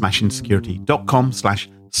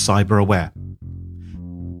 smashingsecurity.com/cyberaware.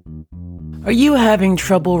 Are you having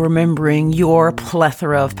trouble remembering your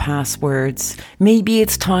plethora of passwords? Maybe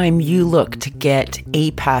it's time you look to get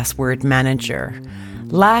a password manager.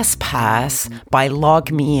 LastPass by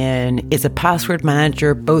LogMeIn is a password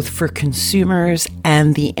manager both for consumers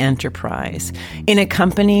and the enterprise. In a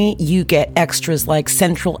company, you get extras like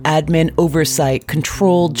central admin oversight,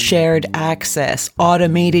 controlled shared access,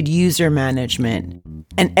 automated user management,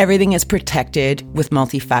 and everything is protected with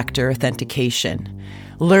multi-factor authentication.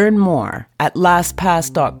 Learn more at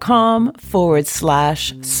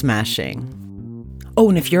lastpass.com/smashing. Oh,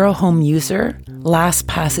 and if you're a home user,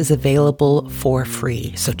 LastPass is available for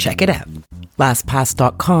free, so check it out.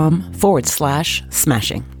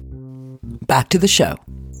 lastpass.com/smashing. Back to the show.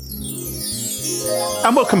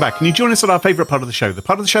 And welcome back. Can you join us at our favourite part of the show, the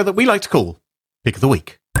part of the show that we like to call Pick of the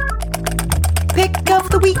Week. Pick of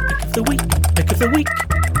the week. Pick of the week. Pick of the week.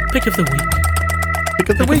 Pick of the week. Pick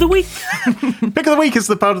of the Pick of the Week. week. Pick of the Week is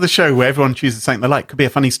the part of the show where everyone chooses something they like. Could be a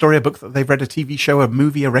funny story, a book that they've read, a TV show, a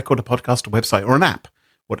movie, a record, a podcast, a website, or an app.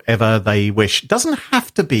 Whatever they wish. Doesn't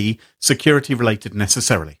have to be security related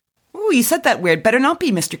necessarily. Ooh, you said that weird. Better not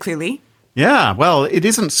be, Mr. Clearly. Yeah, well, it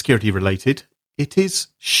isn't security related. It is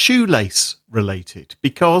shoelace related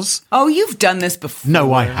because... Oh, you've done this before.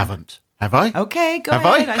 No, I haven't. Have I? Okay, go Have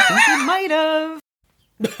ahead. I? I think you might have.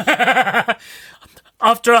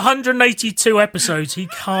 After 182 episodes, he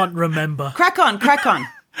can't remember. Crack on.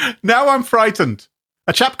 Now I'm frightened.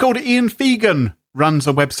 A chap called Ian Fegan runs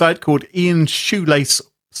a website called Ian Shoelace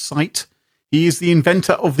Site. He is the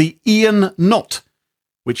inventor of the Ian Knot,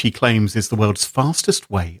 which he claims is the world's fastest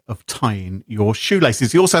way of tying your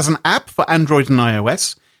shoelaces. He also has an app for Android and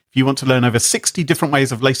iOS. If you want to learn over 60 different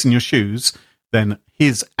ways of lacing your shoes, then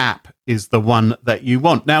his app is the one that you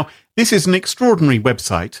want. Now, this is an extraordinary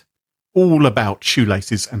website all about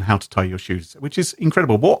shoelaces and how to tie your shoes, which is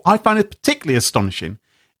incredible. What I find it particularly astonishing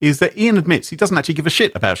is that Ian admits he doesn't actually give a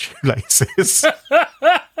shit about shoelaces.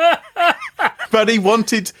 But he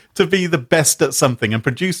wanted to be the best at something and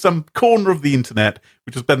produce some corner of the internet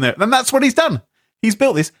which has been there. And that's what he's done. He's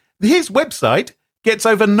built this. His website gets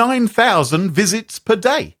over 9,000 visits per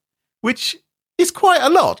day, which is quite a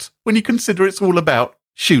lot when you consider it's all about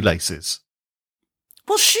shoelaces.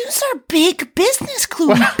 Well, shoes are big business,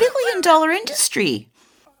 Clue. Billion-dollar industry.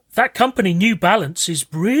 That company, New Balance, is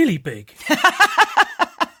really big.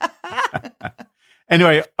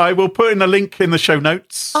 Anyway, I will put in a link in the show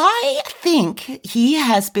notes. I think he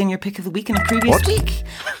has been your pick of the week in a previous What? week.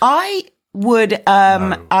 I would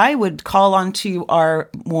call on to our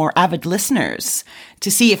more avid listeners to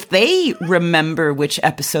see if they remember which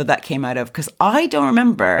episode that came out of, because I don't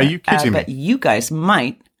remember. Are you kidding me? But you guys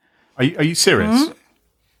might. Are you serious? Mm-hmm.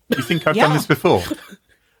 You think I've Yeah. done this before?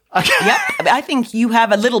 Yep. I think you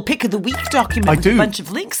have a little pick of the week document I with do. a bunch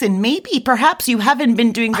of links, and perhaps you haven't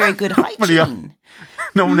been doing very good hygiene.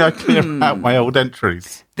 Normally I clear out my old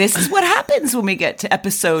entries. This is what happens when we get to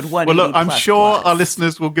episode 1. Well, look, I'm sure our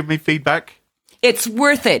listeners will give me feedback. It's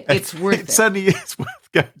worth it. It's worth It it. certainly is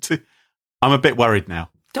worth going to. I'm a bit worried now.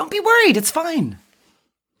 Don't be worried. It's fine.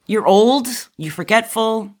 You're old. You're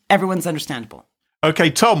forgetful. Everyone's understandable. Okay,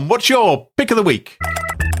 Tom, what's your pick of the week?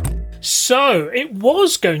 So it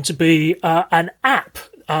was going to be an app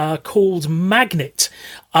called Magnet,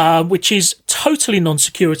 which is totally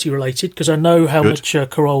non-security related, because I know how Good. much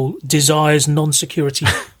Carol desires non-security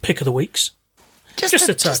pick of the weeks. Just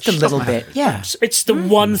a touch. Just a little bit. Yeah. It's the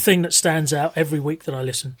one thing that stands out every week that I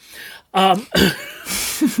listen. But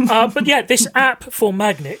yeah, this app for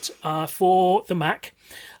Magnet for the Mac,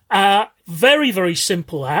 very, very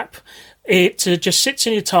simple app. It just sits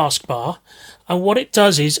in your taskbar, and what it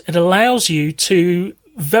does is it allows you to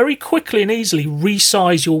very quickly and easily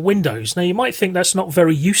resize your windows. Now, you might think that's not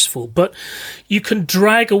very useful, but you can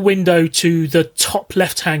drag a window to the top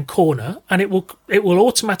left-hand corner, and it will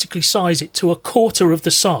automatically size it to a quarter of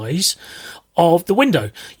the size of the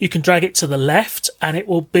window. You can drag it to the left and it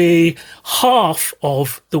will be half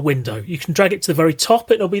of the window. You can drag it to the very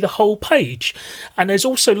top, it'll be the whole page. And there's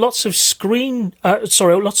also lots of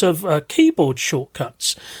keyboard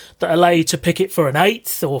shortcuts that allow you to pick it for an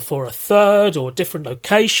eighth or for a third or different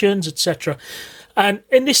locations, etc. And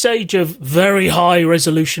in this age of very high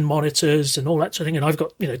resolution monitors and all that sort of thing, and I've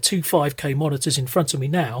got, 2 5K monitors in front of me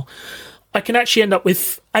now, I can actually end up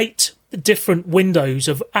with 8 different windows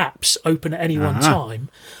of apps open at any one time,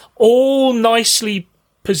 all nicely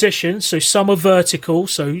positions. So some are vertical,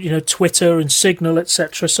 so Twitter and Signal,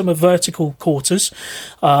 etc. Some are vertical quarters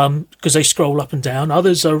because they scroll up and down.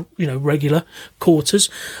 Others are regular quarters.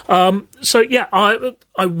 So yeah,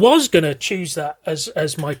 I was going to choose that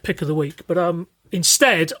as my pick of the week, but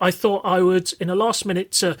instead I thought I would, in a last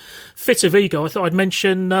minute fit of ego, I thought I'd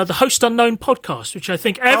mention the Host Unknown podcast, which I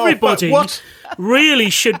think everybody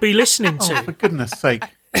really should be listening to. Oh, for goodness sake.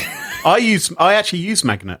 I actually use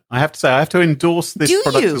Magnet. I have to say, I have to endorse this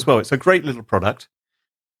product as well. It's a great little product.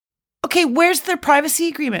 Okay, where's their privacy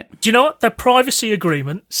agreement? Do you know what? Their privacy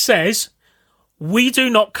agreement says we do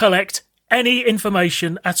not collect any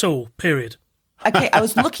information at all, period. Okay, I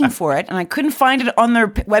was looking for it and I couldn't find it on their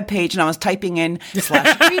webpage, and I was typing in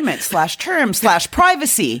 /agreement, /term,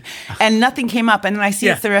 /privacy, and nothing came up. And then I see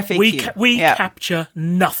it's their FAQ. We capture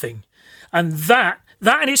nothing. And that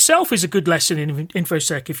in itself is a good lesson in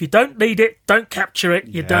InfoSec. If you don't need it, don't capture it.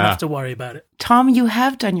 You don't have to worry about it. Tom, you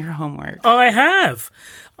have done your homework. I have,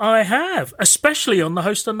 especially on the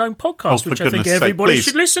Host Unknown podcast, which I think everybody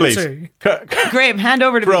should listen to. Graham, hand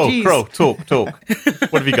over to me. Crow, talk.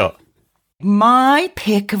 What have you got? My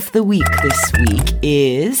pick of the week this week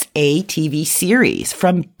is a TV series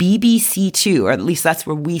from BBC Two, or at least that's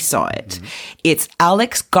where we saw it. Mm-hmm. It's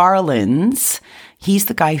Alex Garland's. He's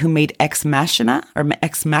the guy who made Ex Machina.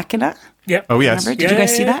 Yep. Oh, yes. Remember? Did you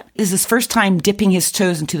guys see that? This is his first time dipping his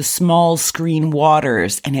toes into the small screen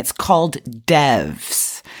waters, and it's called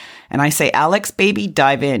Devs. And I say, Alex, baby,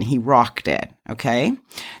 dive in. He rocked it. Okay.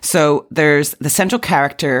 So there's the central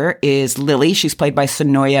character is Lily. She's played by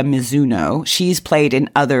Sonoya Mizuno. She's played in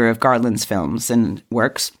other of Garland's films and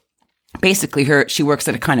works. Basically, she works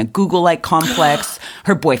at a kind of Google-like complex.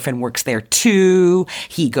 Her boyfriend works there too.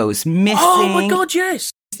 He goes missing. Oh my God,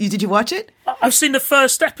 yes. Did you watch it? I've seen the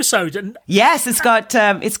first episode, and yes, it's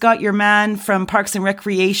got your man from Parks and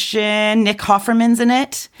Recreation, Nick Offerman's in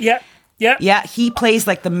it. Yeah. Yeah, he plays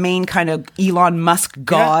like the main kind of Elon Musk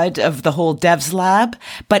god of the whole Devs lab,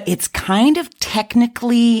 but it's kind of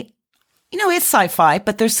technically, it's sci-fi,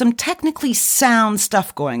 but there's some technically sound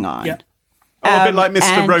stuff going on. Yeah. A bit like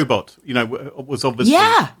Mr. Robot, was obviously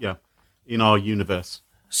in our universe.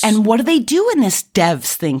 And what do they do in this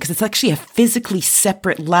Devs thing? Because it's actually a physically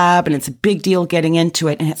separate lab, and it's a big deal getting into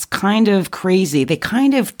it, and it's kind of crazy. They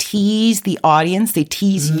kind of tease the audience. They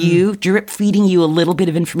tease you, drip feeding you a little bit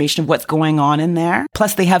of information of what's going on in there.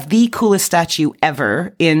 Plus, they have the coolest statue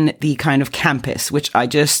ever in the kind of campus, which I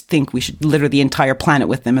just think we should litter the entire planet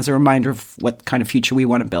with them as a reminder of what kind of future we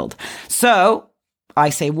want to build. So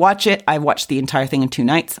I say watch it. I watched the entire thing in 2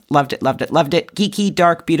 nights. Loved it. Geeky,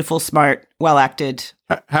 dark, beautiful, smart, well acted.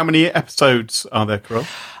 How many episodes are there, Carol?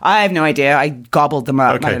 I have no idea. I gobbled them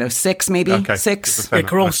up. Okay. I don't know, 6 maybe? Okay. 6. Yeah,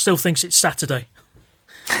 Carol still thinks it's Saturday.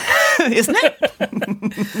 Isn't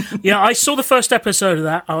it? Yeah, I saw the first episode of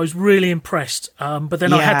that. I was really impressed. But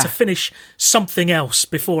then I had to finish something else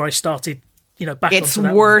before I started, back It's onto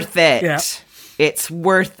that worth one. it. Yeah. It's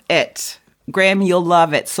worth it. Graham, you'll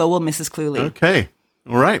love it. So will Mrs. Cluley. Okay.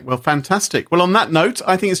 All right. Well, fantastic. Well, on that note,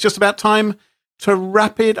 I think it's just about time to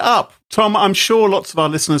wrap it up. Tom, I'm sure lots of our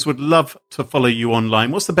listeners would love to follow you online.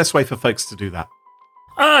 What's the best way for folks to do that?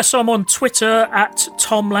 So I'm on Twitter at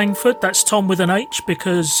Tom Langford. That's Tom with an H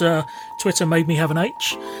because Twitter made me have an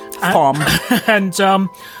H. Tom. And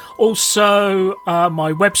also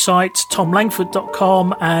my website,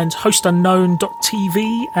 tomlangford.com, and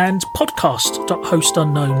hostunknown.tv and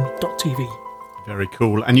podcast.hostunknown.tv. Very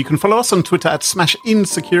cool. And you can follow us on Twitter at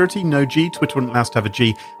SmashInSecurity, no G. Twitter wouldn't allow us to have a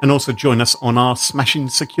G. And also join us on our Smashing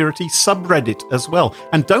Security subreddit as well.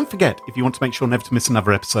 And don't forget, if you want to make sure never to miss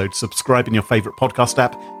another episode, subscribe in your favourite podcast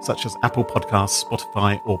app, such as Apple Podcasts,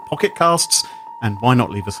 Spotify, or Pocket Casts. And why not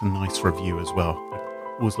leave us a nice review as well?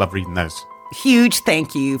 I always love reading those. Huge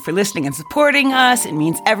thank you for listening and supporting us. It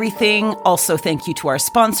means everything. Also, thank you to our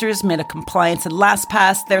sponsors, Meta Compliance and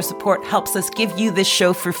LastPass. Their support helps us give you this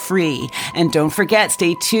show for free. And don't forget,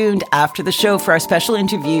 stay tuned after the show for our special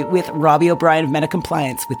interview with Robbie O'Brien of Meta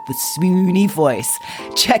Compliance with the swoony voice.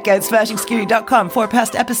 Check out smashingsecurity.com for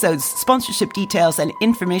past episodes, sponsorship details, and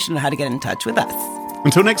information on how to get in touch with us.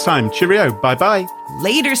 Until next time, cheerio. Bye-bye.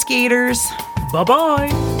 Later, skaters. Bye-bye.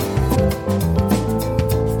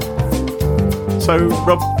 So,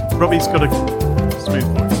 Robbie's got a smooth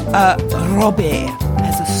voice. Robbie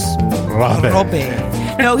has a Robbie.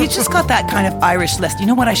 No, he's just got that kind of Irish list. You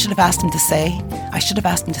know what I should have asked him to say? I should have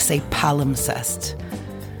asked him to say palimpsest.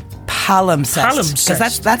 Palimpsest.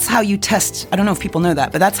 Because that's how you test. I don't know if people know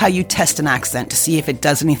that, but that's how you test an accent to see if it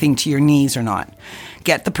does anything to your knees or not.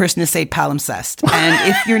 Get the person to say palimpsest. And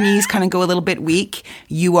if your knees kind of go a little bit weak,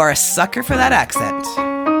 you are a sucker for that accent.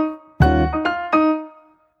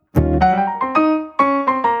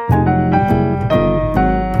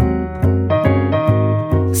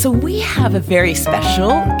 So we have a very special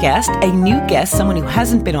guest, a new guest, someone who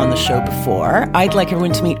hasn't been on the show before. I'd like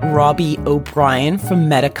everyone to meet Robbie O'Brien from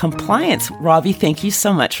Meta Compliance. Robbie, thank you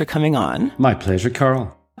so much for coming on. My pleasure,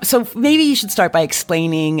 Carol. So maybe you should start by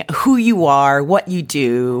explaining who you are, what you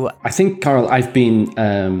do. I think, Carol, I've been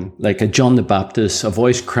like a John the Baptist, a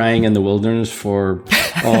voice crying in the wilderness for,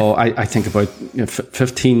 I think about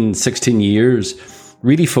 15, 16 years,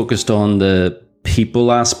 really focused on the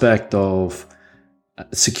people aspect of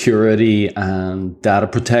security and data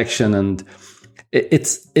protection. And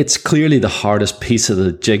it's clearly the hardest piece of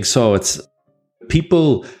the jigsaw.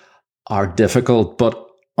 People are difficult, but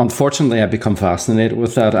unfortunately, I've become fascinated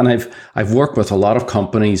with that, and I've worked with a lot of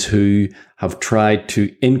companies who have tried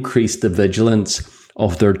to increase the vigilance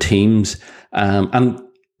of their teams. And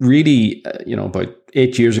really, about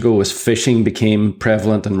 8 years ago, as phishing became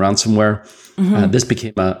prevalent and ransomware, this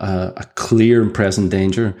became a clear and present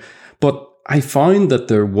danger. But I found that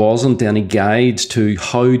there wasn't any guides to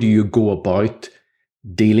how do you go about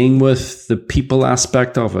dealing with the people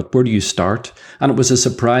aspect of it. Where do you start? And it was a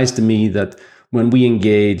surprise to me that when we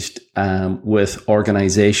engaged with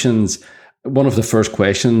organizations, one of the first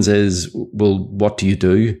questions is, well, what do you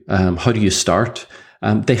do? How do you start?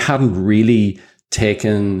 They hadn't really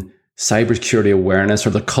taken cybersecurity awareness or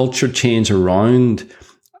the culture change around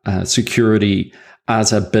security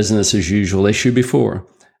as a business as usual issue before.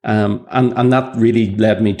 And that really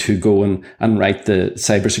led me to go and write the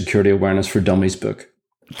Cybersecurity Awareness for Dummies book.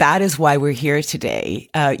 That is why we're here today.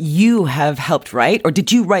 You have helped write, or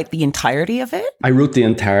did you write the entirety of it? I wrote the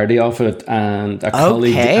entirety of it, and a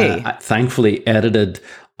colleague thankfully edited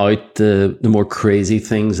out the more crazy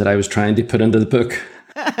things that I was trying to put into the book.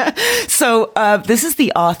 So this is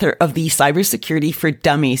the author of the Cybersecurity for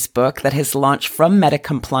Dummies book that has launched from Meta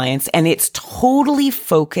Compliance, and it's totally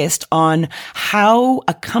focused on how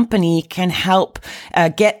a company can help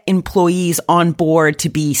get employees on board to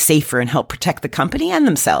be safer and help protect the company and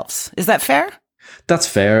themselves. Is that fair? That's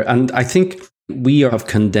fair. And I think we have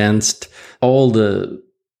condensed all the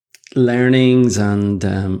learnings and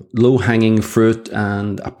low-hanging fruit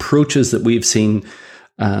and approaches that we've seen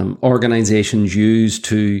organizations use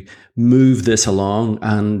to move this along,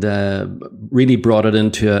 and really brought it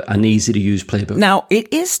into an easy to use playbook. Now,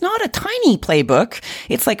 it is not a tiny playbook.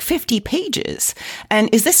 It's like 50 pages. And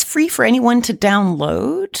is this free for anyone to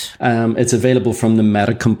download? It's available from the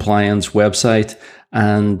Meta Compliance website.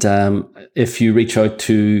 And if you reach out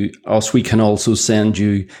to us, we can also send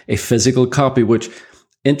you a physical copy, which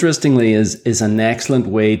interestingly is an excellent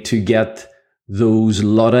way to get those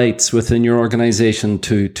Luddites within your organization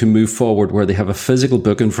to move forward, where they have a physical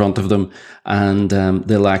book in front of them, and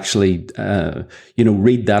they'll actually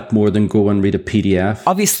read that more than go and read a PDF.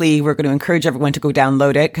 Obviously, we're going to encourage everyone to go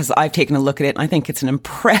download it, because I've taken a look at it and I think it's an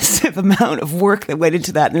impressive amount of work that went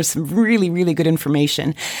into that, and there's some really, really good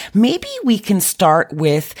information. Maybe we can start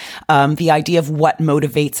with the idea of what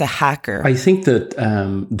motivates a hacker. I think that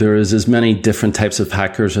there is as many different types of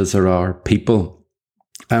hackers as there are people.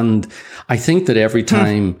 And I think that every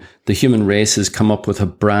time the human race has come up with a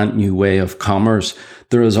brand new way of commerce,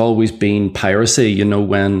 there has always been piracy.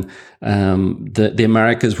 When the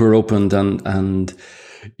Americas were opened and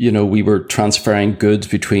we were transferring goods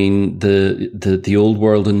between the old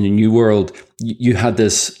world and the new world, you had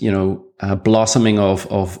this, blossoming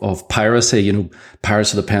of piracy,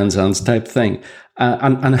 Pirates of the Penzance type thing.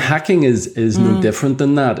 And hacking is no different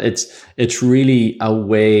than that. It's really a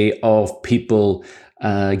way of people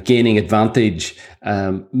gaining advantage,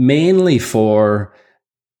 mainly for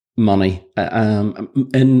money.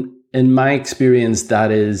 In my experience, that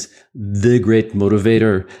is the great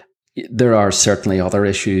motivator. There are certainly other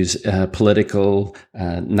issues, political,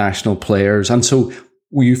 national players. And so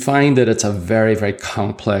you find that it's a very, very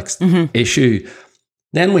complex issue.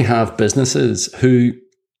 Then we have businesses who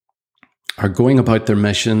are going about their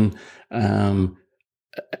mission,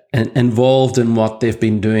 involved in what they've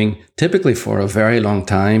been doing typically for a very long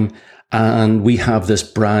time, and we have this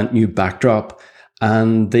brand new backdrop,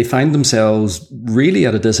 and they find themselves really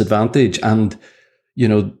at a disadvantage. And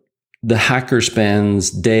the hacker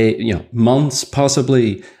spends months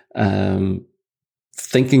possibly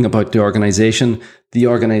thinking about the organization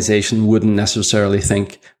wouldn't necessarily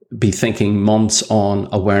think be thinking months on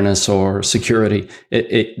awareness or security.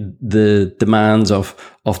 The demands of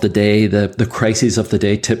the day, the crises of the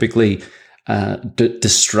day typically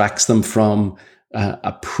distracts them from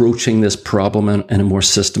approaching this problem in a more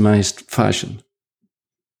systemized fashion.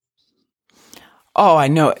 Oh, I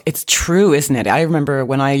know. It's true, isn't it? I remember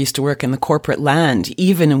when I used to work in the corporate land,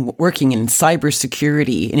 even working in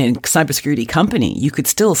cybersecurity, in a cybersecurity company, you could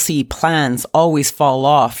still see plans always fall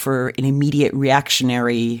off for an immediate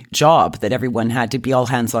reactionary job that everyone had to be all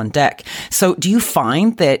hands on deck. So do you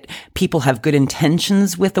find that people have good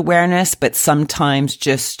intentions with awareness, but sometimes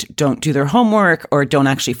just don't do their homework or don't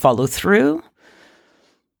actually follow through?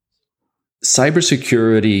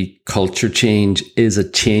 Cybersecurity culture change is a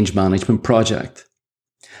change management project.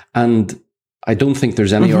 And I don't think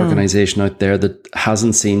there's any organization out there that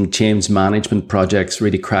hasn't seen change management projects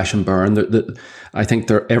really crash and burn. I think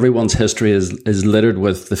everyone's history is littered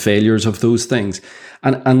with the failures of those things.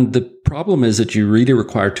 And the problem is that you really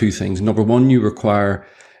require two things. Number one, you require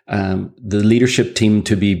the leadership team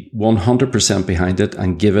to be 100% behind it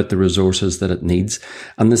and give it the resources that it needs.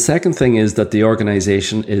 And the second thing is that the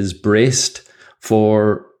organization is braced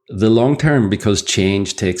for the long term, because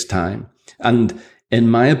change takes time. And in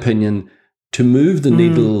my opinion, to move the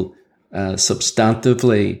needle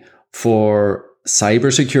substantively for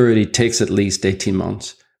cybersecurity takes at least 18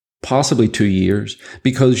 months, possibly 2 years,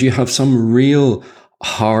 because you have some real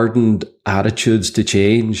hardened attitudes to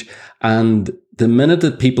change. And the minute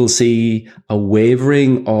that people see a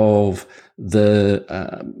wavering of the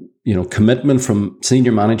commitment from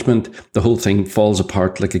senior management, the whole thing falls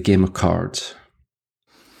apart like a game of cards.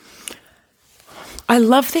 I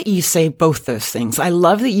love that you say both those things. I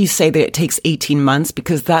love that you say that it takes 18 months,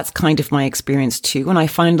 because that's kind of my experience too. And I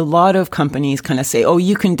find a lot of companies kind of say, oh,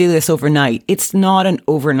 you can do this overnight. It's not an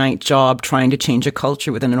overnight job trying to change a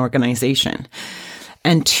culture within an organization.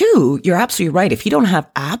 And two, you're absolutely right. If you don't have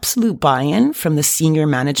absolute buy-in from the senior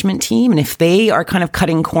management team, and if they are kind of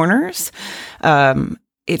cutting corners,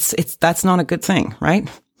 that's not a good thing, right?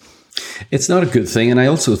 It's not a good thing. And I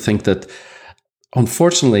also think that,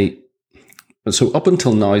 unfortunately, so up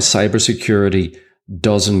until now, cybersecurity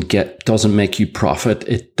doesn't make you profit.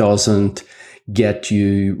 It doesn't get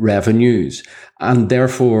you revenues. And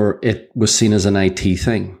therefore, it was seen as an IT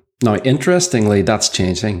thing. Now, interestingly, that's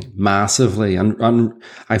changing massively. And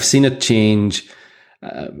I've seen it change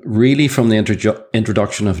really from the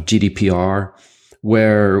introduction of GDPR,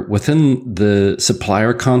 where within the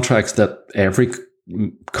supplier contracts that every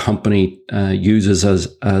company uses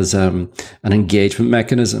as an engagement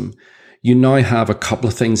mechanism, you now have a couple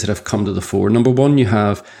of things that have come to the fore. Number one, you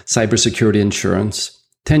have cybersecurity insurance.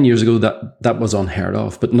 10 years ago, that was unheard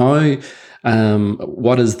of. But now,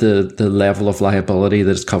 what is the level of liability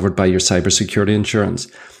that is covered by your cybersecurity insurance?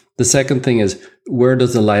 The second thing is, where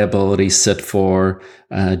does the liability sit for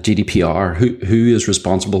GDPR? Who is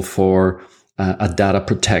responsible for a data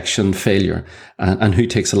protection failure? And who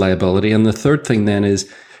takes the liability? And the third thing then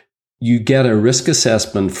is, you get a risk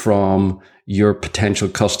assessment from your potential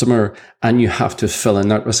customer, and you have to fill in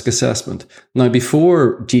that risk assessment. Now,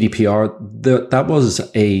 before GDPR, that was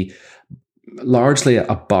largely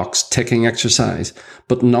a box ticking exercise.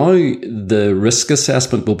 But now the risk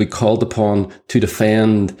assessment will be called upon to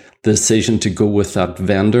defend the decision to go with that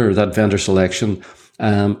vendor selection,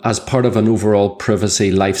 as part of an overall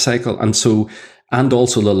privacy lifecycle. And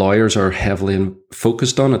also the lawyers are heavily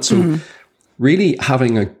focused on it. So really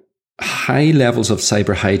having a high levels of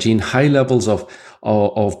cyber hygiene, high levels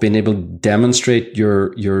of being able to demonstrate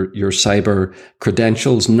your cyber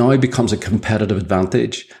credentials now becomes a competitive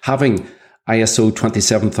advantage. Having ISO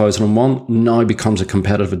 27001 now becomes a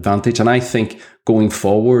competitive advantage. And I think going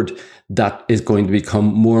forward, that is going to become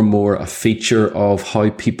more and more a feature of how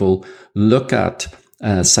people look at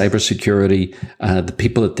cybersecurity, the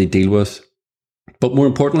people that they deal with. But more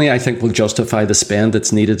importantly, I think will justify the spend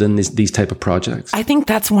that's needed in these type of projects. I think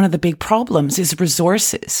that's one of the big problems is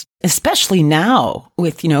resources, especially now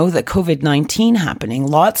with, the COVID-19 happening.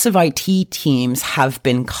 Lots of IT teams have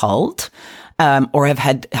been culled or have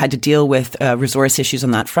had to deal with resource issues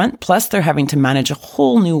on that front. Plus, they're having to manage a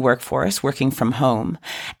whole new workforce working from home,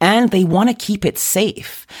 and they want to keep it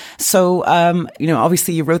safe. So,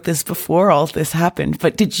 obviously you wrote this before all this happened,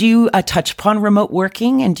 but did you touch upon remote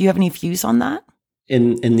working, and do you have any views on that?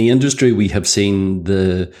 In the industry, we have seen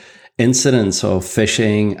the incidents of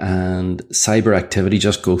phishing and cyber activity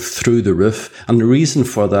just go through the roof. And the reason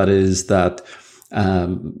for that is that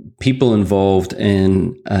people involved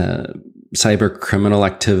in cyber criminal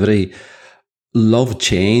activity love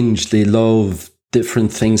change. They love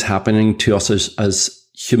different things happening to us as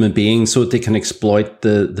human beings so that they can exploit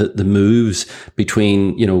the moves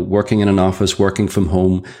between, working in an office, working from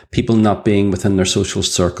home, people not being within their social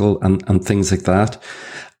circle and things like that.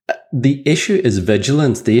 The issue is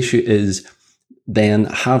vigilance. The issue is then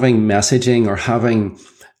having messaging or having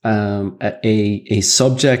a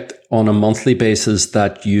subject on a monthly basis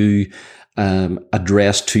that you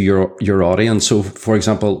address to your audience. So, for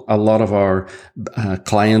example, a lot of our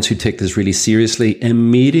clients who take this really seriously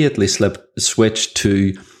immediately switch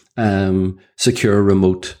to secure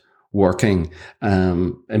remote working.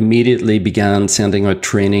 Immediately began sending out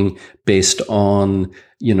training based on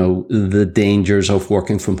the dangers of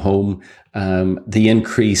working from home, the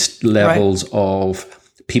increased levels of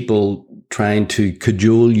people trying to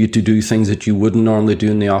cajole you to do things that you wouldn't normally do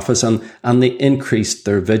in the office, and they increased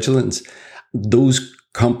their vigilance. Those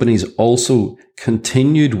companies also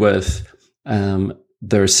continued with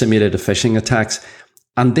their simulated phishing attacks.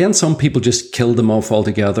 And then some people just killed them off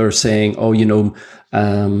altogether, saying,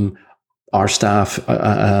 our staff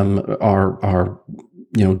are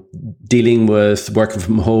dealing with working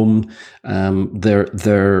from home.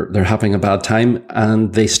 They're having a bad time,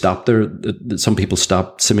 and they stopped some people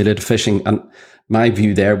stopped simulated phishing. And my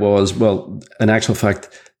view there was, well, in actual fact,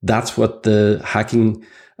 that's what the hacking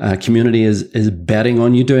community is betting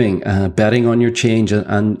on you doing, betting on your change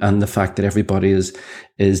and the fact that everybody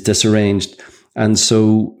is disarranged. And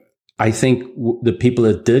so I think the people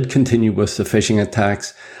that did continue with the phishing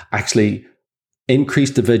attacks actually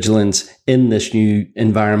increased the vigilance in this new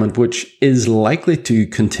environment, which is likely to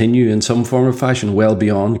continue in some form or fashion well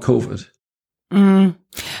beyond COVID.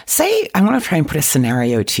 Say, I want to try and put a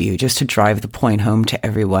scenario to you just to drive the point home to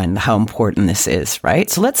everyone, how important this is, right?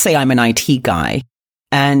 So let's say I'm an IT guy.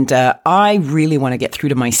 And I really want to get through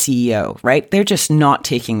to my CEO, right? They're just not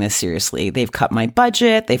taking this seriously. They've cut my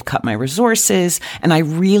budget, they've cut my resources, and I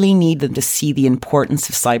really need them to see the importance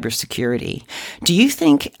of cybersecurity. Do you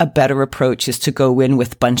think a better approach is to go in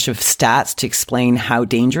with a bunch of stats to explain how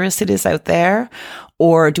dangerous it is out there?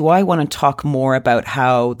 Or do I want to talk more about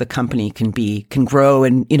how the company can grow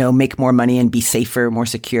and, make more money and be safer, more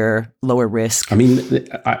secure, lower risk? I mean,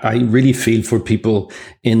 I really feel for people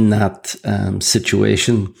in that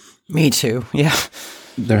situation. Me too. Yeah.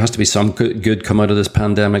 There has to be some good come out of this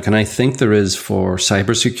pandemic. And I think there is for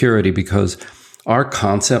cybersecurity, because our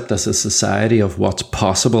concept as a society of what's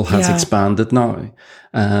possible has expanded now.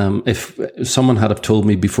 If someone had have told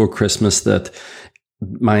me before Christmas that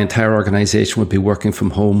my entire organization would be working from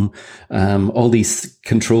home, all these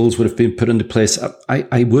controls would have been put into place,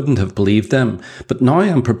 I wouldn't have believed them. But now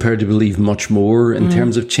I'm prepared to believe much more in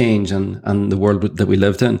terms of change and the world that we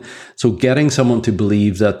lived in. So getting someone to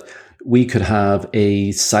believe that we could have a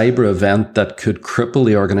cyber event that could cripple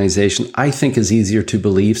the organization, I think is easier to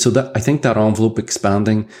believe. So that I think that envelope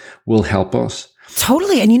expanding will help us.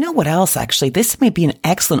 Totally. And you know what else, actually? This may be an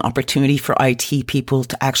excellent opportunity for IT people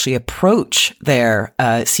to actually approach their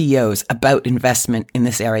CEOs about investment in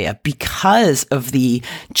this area. Because of the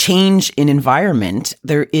change in environment,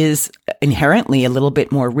 there is inherently a little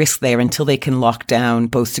bit more risk there until they can lock down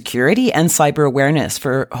both security and cyber awareness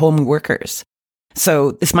for home workers.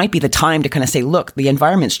 So this might be the time to kind of say, look, the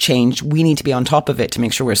environment's changed. We need to be on top of it to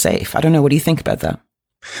make sure we're safe. I don't know. What do you think about that?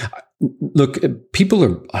 Look,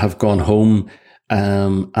 people have gone home.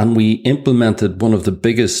 And we implemented one of the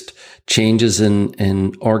biggest changes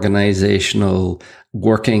in organizational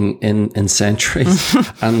working in centuries.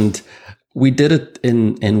 And we did it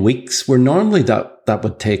in weeks, where normally that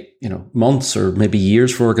would take, months or maybe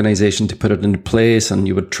years for organization to put it into place, and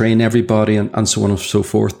you would train everybody and so on and so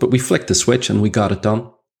forth. But we flicked the switch and we got it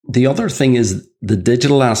done. The other thing is the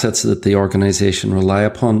digital assets that the organization rely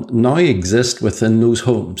upon now exist within those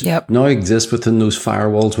homes, now exist within those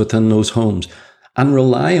firewalls, within those homes. And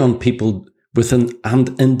rely on people within,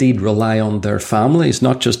 and indeed rely on their families,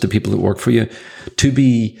 not just the people that work for you, to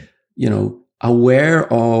be,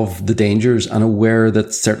 aware of the dangers and aware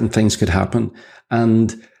that certain things could happen.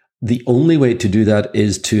 And the only way to do that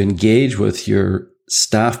is to engage with your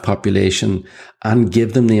staff population and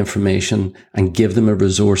give them the information and give them the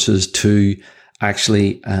resources to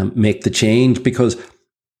actually make the change. Because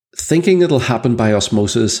thinking it'll happen by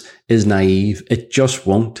osmosis is naive. It just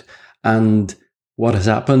won't. And what has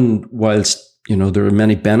happened, whilst, there are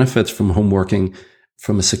many benefits from home working,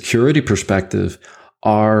 from a security perspective,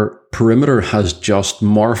 our perimeter has just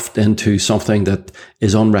morphed into something that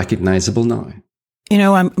is unrecognizable now. You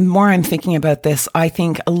know, I'm thinking about this. I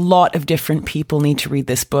think a lot of different people need to read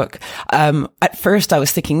this book. At first I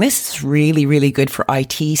was thinking this is really, really good for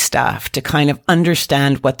IT staff to kind of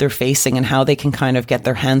understand what they're facing and how they can kind of get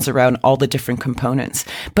their hands around all the different components.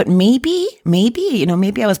 But maybe I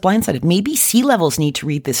was blindsided. Maybe C-levels need to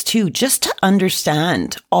read this too, just to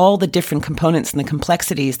understand all the different components and the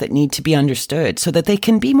complexities that need to be understood so that they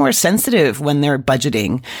can be more sensitive when they're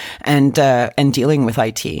budgeting and dealing with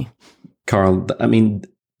IT. Carl, I mean,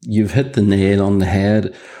 you've hit the nail on the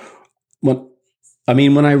head.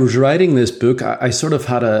 When I was writing this book, I sort of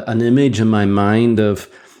had an image in my mind of,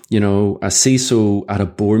 a CISO at a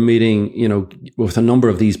board meeting, with a number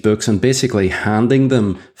of these books and basically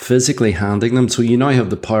physically handing them. So you now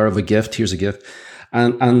have the power of a gift. Here's a gift.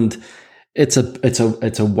 And it's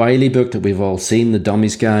a wily book that we've all seen, the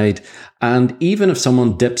Dummy's Guide. And even if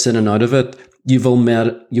someone dips in and out of it, you've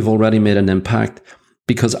already made an impact.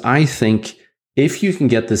 Because I think if you can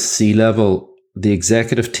get the C-level, the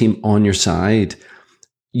executive team on your side,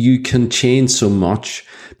 you can change so much.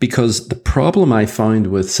 Because the problem I found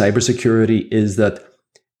with cybersecurity is that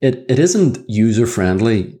it isn't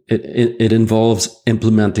user-friendly. It involves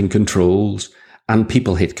implementing controls, and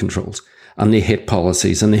people hate controls, and they hate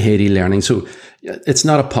policies, and they hate e-learning. So it's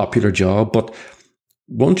not a popular job. But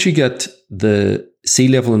once you get the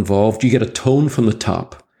C-level involved, you get a tone from the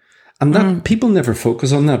top. And that people never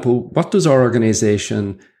focus on that. Well, what does our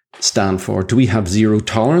organization stand for? Do we have zero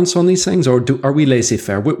tolerance on these things, or are we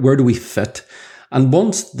laissez-faire? Where do we fit? And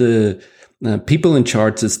once the people in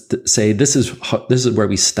charge say this is where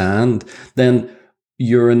we stand, then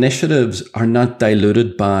your initiatives are not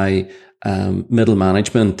diluted by middle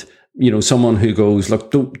management. Someone who goes, look,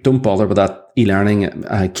 don't bother with that e-learning,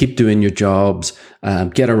 keep doing your jobs,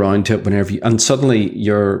 get around to it whenever and suddenly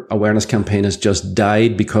your awareness campaign has just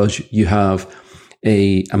died because you have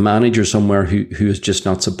a manager somewhere who is just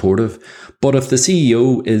not supportive. But if the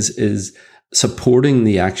CEO is supporting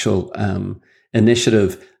the actual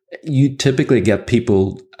initiative, you typically get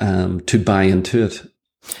people to buy into it.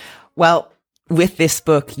 Well, with this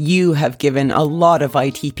book, you have given a lot of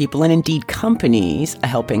IT people and indeed companies a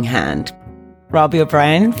helping hand. Robbie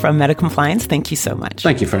O'Brien from Meta Compliance, thank you so much.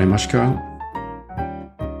 Thank you very much, Carol.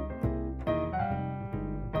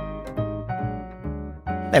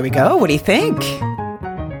 There we go. What do you think?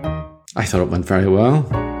 I thought it went very well.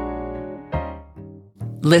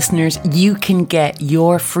 Listeners, you can get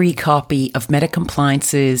your free copy of Meta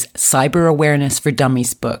Compliance's Cyber Awareness for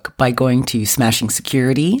Dummies book by going to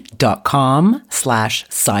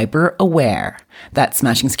smashingsecurity.com/cyberaware. That's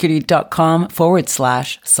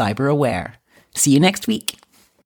smashingsecurity.com/cyberaware. See you next week.